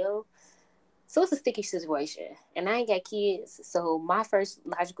as well. So it's a sticky situation, and I ain't got kids, so my first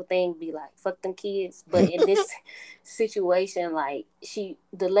logical thing be like, fuck them kids. But in this situation, like,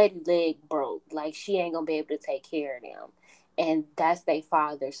 the lady leg broke, like, she ain't gonna be able to take care of them, and that's their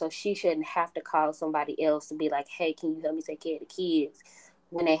father, so she shouldn't have to call somebody else to be like, hey, can you help me take care of the kids,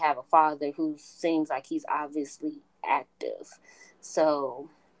 when they have a father who seems like he's obviously active. So,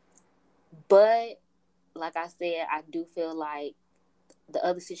 but like I said, I do feel like the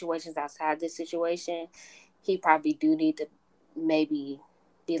other situations outside this situation, he probably do need to maybe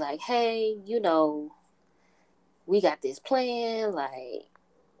be like, hey, we got this plan, like,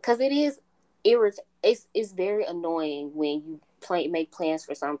 because it is it's very annoying when you make plans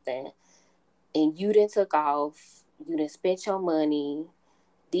for something and you didn't took off, you didn't spend your money.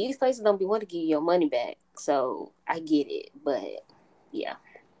 These places don't be want to give you your money back, so I get it, but yeah.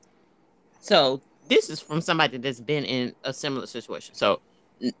 So this is from somebody that's been in a similar situation. So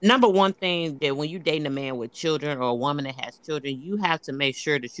number one thing, that when you're dating a man with children or a woman that has children, you have to make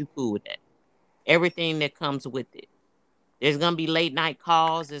sure that you cool with that. Everything that comes with it. There's going to be late night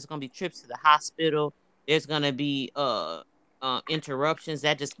calls. There's going to be trips to the hospital. There's gonna be interruptions.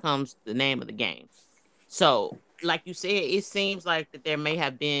 That just comes the name of the game. So, like you said, it seems like that there may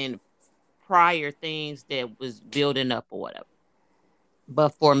have been prior things that was building up or whatever. But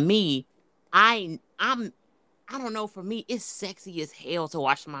for me, I'm I don't know, for me, it's sexy as hell to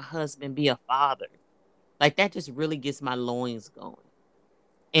watch my husband be a father. Like that just really gets my loins going.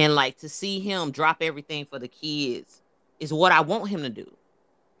 And like to see him drop everything for the kids is what I want him to do.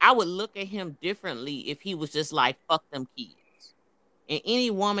 I would look at him differently if he was just like, fuck them kids. And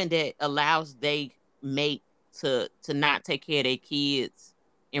any woman that allows they mate to not take care of their kids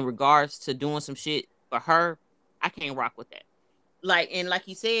in regards to doing some shit for her, I can't rock with that. Like, and like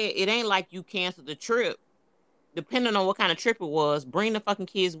he said, it ain't like you canceled the trip. Depending on what kind of trip it was, bring the fucking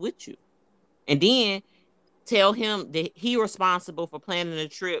kids with you. And then tell him that he responsible for planning the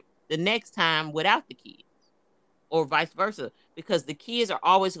trip the next time without the kids. Or vice versa. Because the kids are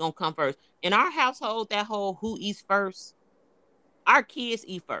always gonna come first. In our household, that whole who eats first, our kids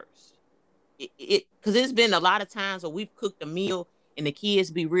eat first. It because it's been a lot of times where we've cooked a meal and the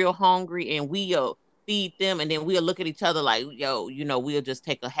kids be real hungry and we'll feed them and then we'll look at each other like, yo, we'll just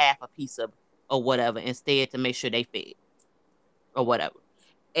take a half a piece of or whatever instead to make sure they fed or whatever.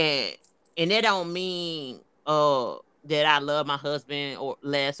 And that don't mean that I love my husband or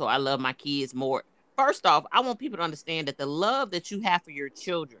less or I love my kids more. First off, I want people to understand that the love that you have for your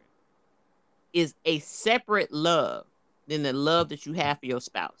children is a separate love than the love that you have for your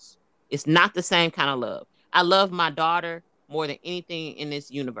spouse. It's not the same kind of love. I love my daughter more than anything in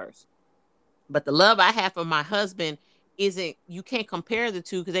this universe. But the love I have for my husband isn't, you can't compare the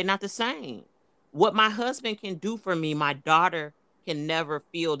two because they're not the same. What my husband can do for me, my daughter can never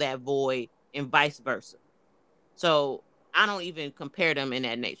feel that void and vice versa. So I don't even compare them in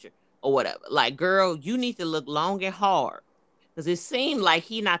that nature or whatever. Like, girl, you need to look long and hard because it seemed like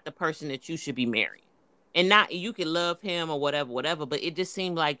he not the person that you should be marrying. And not you can love him or whatever, whatever, but it just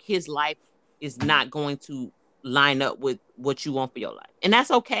seemed like his life is not going to line up with what you want for your life. And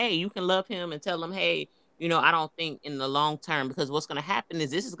that's okay. You can love him and tell him, hey, I don't think in the long term, because what's going to happen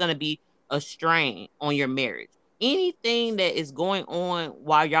is this is going to be a strain on your marriage. Anything that is going on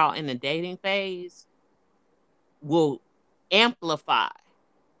while y'all in the dating phase will amplify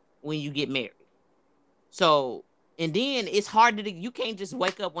when you get married. So, and then it's hard you can't just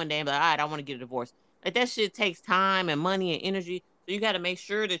wake up one day and be like, all right, I want to get a divorce. Like that shit takes time and money and energy. So you got to make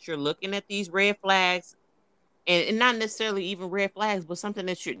sure that you're looking at these red flags and not necessarily even red flags, but something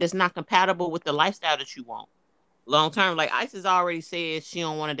that's not compatible with the lifestyle that you want long term. Like Isis already said, she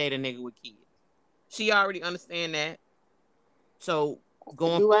don't want to date a nigga with kids. She already understand that. So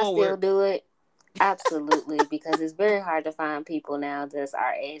going Do I still forward, do it? Absolutely, because it's very hard to find people now that's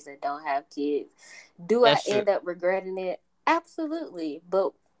our age that don't have kids. Do I that's true. end up regretting it? Absolutely,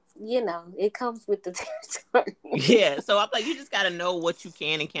 but it comes with the territory. Yeah. So I'm like, you just got to know what you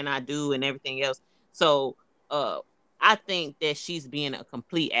can and cannot do and everything else. So, I think that she's being a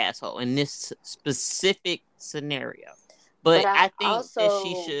complete asshole in this specific scenario. But But I I think that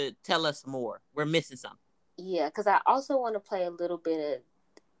she also, should tell us more. We're missing something. yeah, because I also want to play a little bit of,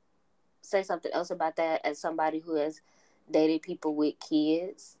 say something else about that as somebody who has dated people with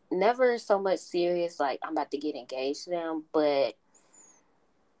kids. Never so much serious, like I'm about to get engaged to them, but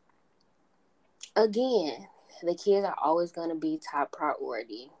again, the kids are always going to be top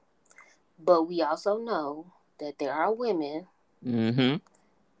priority. But we also know that there are women, Mm-hmm.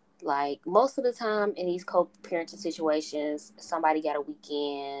 like most of the time in these co-parenting situations, somebody got a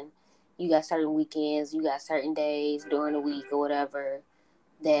weekend, you got certain weekends, you got certain days during the week or whatever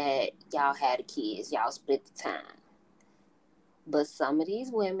that y'all had the kids, y'all split the time. But some of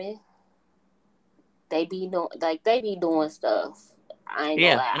these women, they be doing stuff. I ain't gonna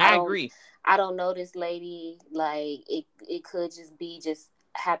Yeah, lie. and I agree. I don't know this lady. Like it could just be just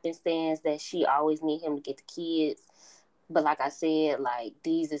happenstance that she always need him to get the kids. But like I said, like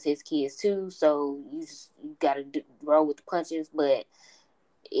these is his kids too, so you gotta roll with the punches. But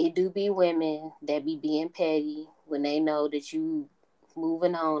it do be women that be being petty when they know that you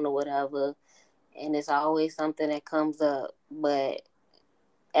moving on or whatever, and it's always something that comes up. But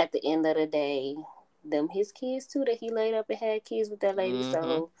at the end of the day, them his kids too that he laid up and had kids with that lady. Mm-hmm.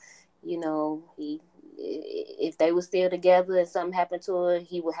 So, he if they were still together and something happened to her,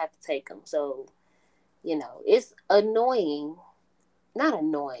 he would have to take them. So, it's annoying, not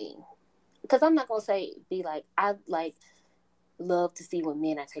annoying, because I'm not gonna say be like I like love to see when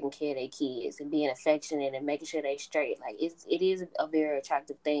men are taking care of their kids and being affectionate and making sure they straight. Like it is a very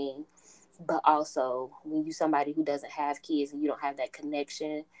attractive thing. But also, when you somebody who doesn't have kids and you don't have that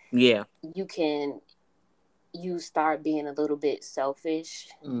connection, Yeah. you start being a little bit selfish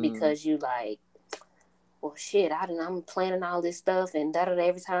Mm. because you like, well, shit, I'm planning all this stuff, and da da.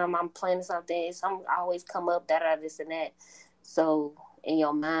 Every time I'm planning something, some always come up, da da, this and that. So in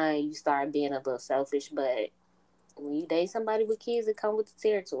your mind, you start being a little selfish. But when you date somebody with kids, it come with the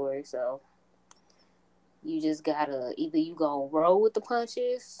territory. So you just gotta either you gonna roll with the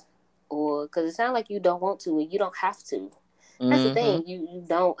punches, or because it sounds like you don't want to, and you don't have to. That's the Mm-hmm. thing. You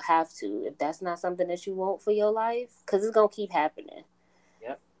don't have to if that's not something that you want for your life, because it's gonna keep happening.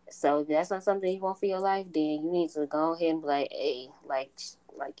 Yep. So if that's not something you want for your life, then you need to go ahead and be like, hey, like,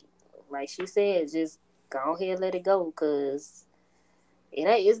 like she said, just go ahead and let it go, cause it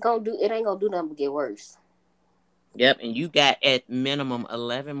ain't gonna do nothing but get worse. Yep. And you got at minimum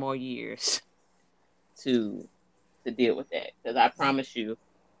 11 more years to deal with that. Because I promise you,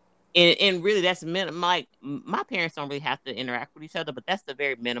 and really that's minimum. Like my parents don't really have to interact with each other, but that's the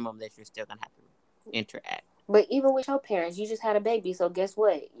very minimum that you're still gonna have to interact. But even with your parents, you just had a baby, so guess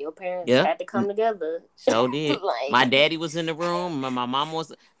what? Your parents Yeah. had to come together. So did. My Like, daddy was in the room. My mom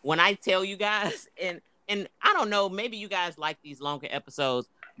was. When I tell you guys, and I don't know, maybe you guys like these longer episodes,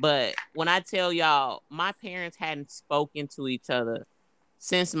 but when I tell y'all, my parents hadn't spoken to each other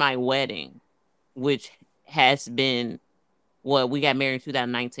since my wedding, which has been well, we got married in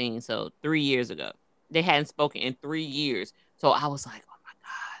 2019, so 3 years ago. They hadn't spoken in 3 years. So I was like, oh my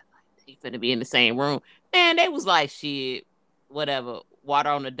God, like they finna be in the same room. Man, they was like, shit, whatever. Water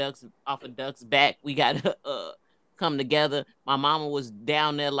on the ducks off a duck's back. We gotta come together. My mama was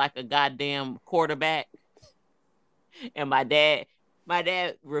down there like a goddamn quarterback. And my dad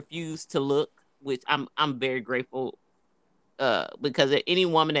refused to look, which I'm very grateful because any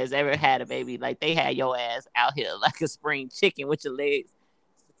woman that's ever had a baby, like they had your ass out here like a spring chicken with your legs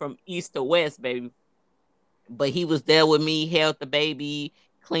from east to west, baby. But he was there with me, held the baby,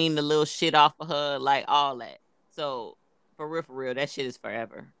 cleaned the little shit off of her, like all that. So for real, that shit is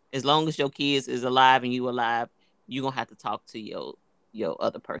forever. As long as your kids is alive and you alive, you gonna have to talk to your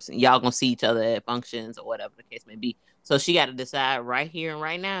other person. Y'all gonna see each other at functions or whatever the case may be. So she got to decide right here and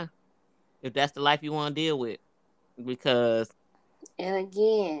right now if that's the life you want to deal with, because and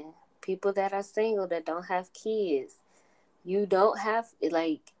again, people that are single that don't have kids, you don't have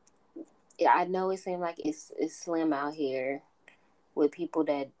like. I know it seems like it's slim out here with people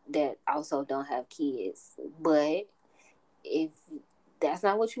that also don't have kids, but if that's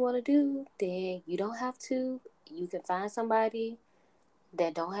not what you want to do, then you don't have to. You can find somebody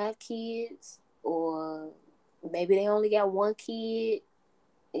that don't have kids, or maybe they only got one kid,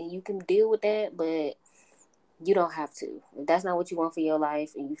 and you can deal with that. But you don't have to. If that's not what you want for your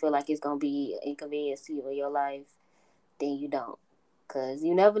life, and you feel like it's gonna be an inconvenience to you in your life, then you don't. Cause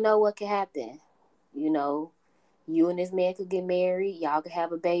you never know what could happen. You know, you and this man could get married, y'all could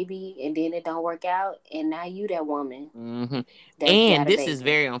have a baby, and then it don't work out, and now you that woman hmm. that's And got a this is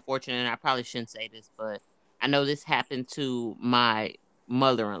baby. very unfortunate, and I probably shouldn't say this, but I know this happened to my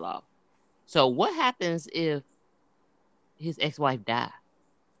mother-in-law. So what happens if his ex-wife die?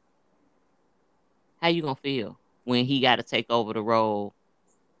 How you gonna feel when he got to take over the role?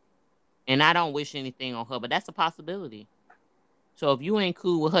 And I don't wish anything on her, but that's a possibility. So if you ain't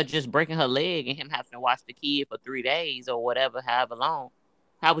cool with her just breaking her leg and him having to watch the kid for 3 days or whatever, however long,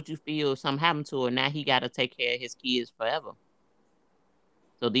 how would you feel if something happened to her? Now he got to take care of his kids forever.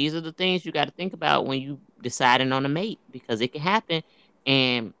 So these are the things you got to think about when you deciding on a mate, because it can happen.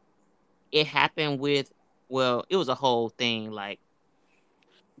 And it happened with, well, it was a whole thing. Like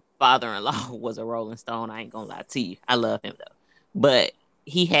father-in-law was a Rolling Stone. I ain't gonna lie to you. I love him though. But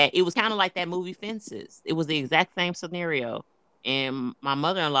it was kind of like that movie Fences. It was the exact same scenario. And my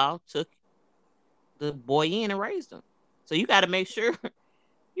mother-in-law took the boy in and raised him. So you got to make sure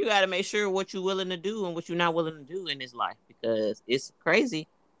you got to make sure what you're willing to do and what you're not willing to do in this life, because it's crazy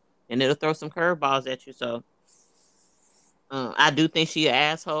and it'll throw some curveballs at you. So I do think she an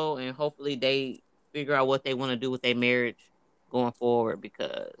asshole, and hopefully they figure out what they want to do with their marriage going forward,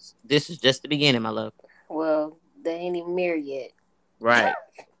 because this is just the beginning, my love. Well, they ain't even married yet. Right.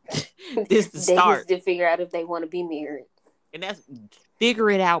 This is the They start. just to figure out if they want to be married. And that's figure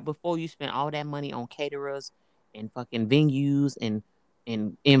it out before you spend all that money on caterers and fucking venues and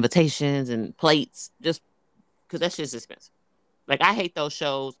invitations and plates. Just because that's just expensive. Like I hate those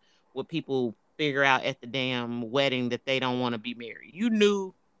shows where people figure out at the damn wedding that they don't want to be married. You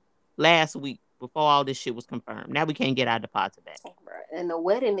knew last week before all this shit was confirmed. Now we can't get our deposit back. Right. And the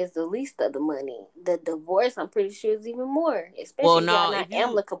wedding is the least of the money. The divorce, I'm pretty sure, is even more, Well, especially if y'all no, not if you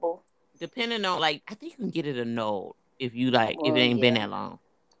amicable. depending on like I think you can get it annulled if you like if it Well, ain't been yeah, that long.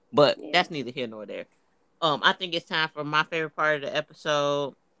 But yeah. that's neither here nor there. I think it's time for my favorite part of the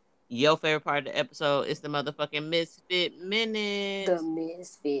episode. Your favorite part of the episode is the motherfucking Misfit Minute. The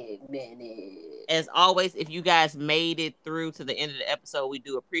Misfit Minute. As always, if you guys made it through to the end of the episode, we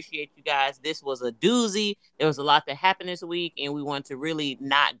do appreciate you guys. This was a doozy. There was a lot that happened this week, and we want to really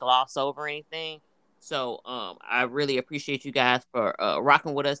not gloss over anything. So I really appreciate you guys for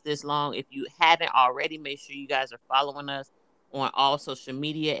rocking with us this long. If you haven't already, make sure you guys are following us on all social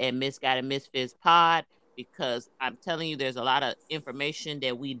media at Misguided Misfits Pod, because I'm telling you, there's a lot of information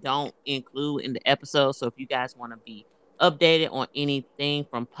that we don't include in the episode. So if you guys want to be updated on anything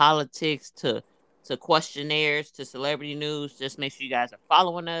from politics to questionnaires to celebrity news, just make sure you guys are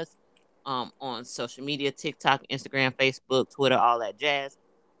following us on social media, TikTok, Instagram, Facebook, Twitter, all that jazz.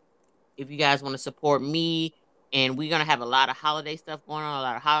 If you guys want to support me, and we're going to have a lot of holiday stuff going on, a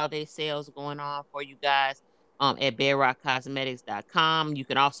lot of holiday sales going on for you guys at bedrockcosmetics.com. You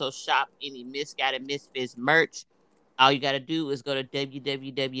can also shop any Misguided Misfits merch. All you got to do is go to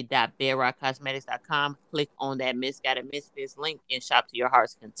www.bedrockcosmetics.com, click on that Misguided Misfits link, and shop to your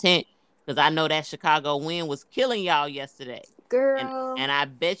heart's content. Because I know that Chicago win was killing y'all yesterday. Girl. And I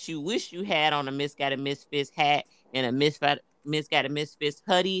bet you wish you had on a Misguided Misfits hat and a Misguided Misfits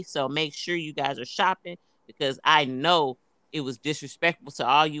hoodie. So make sure you guys are shopping, because I know it was disrespectful to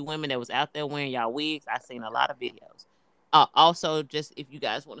all you women that was out there wearing y'all wigs. I seen a lot of videos. Also, just if you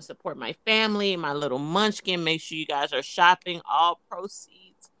guys want to support my family, my little munchkin, make sure you guys are shopping. All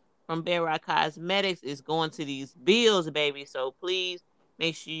proceeds from Bedrock Cosmetics is going to these bills, baby. So please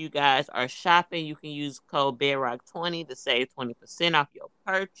make sure you guys are shopping. You can use code Bedrock20 to save 20% off your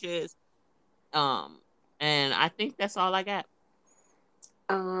purchase. And I think that's all I got.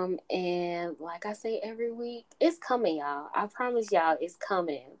 And like I say every week, it's coming, y'all. I promise y'all it's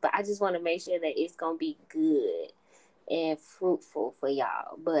coming. But I just want to make sure that it's gonna be good and fruitful for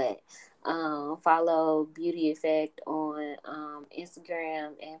y'all. But follow Beauty Effect on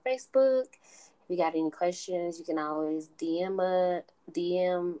Instagram and Facebook. If you got any questions, you can always DM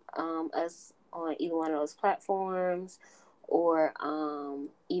us on either one of those platforms, or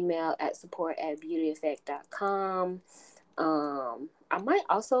email at support@beautyeffect.com. I might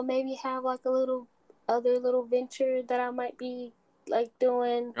also maybe have like a little venture that I might be like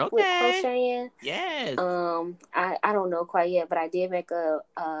doing with crocheting. Yes. I don't know quite yet, but I did make a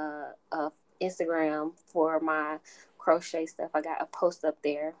Instagram for my crochet stuff. I got a post up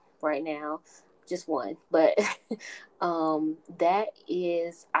there right now, just one, but that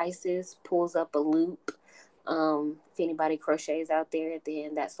is Isis Pulls Up a Loop. If anybody crochets out there,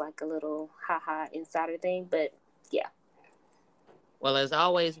 then that's like a little haha insider thing. But yeah. Well, as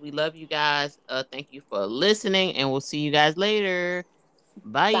always, we love you guys. Thank you for listening, and we'll see you guys later.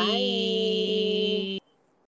 Bye. Bye.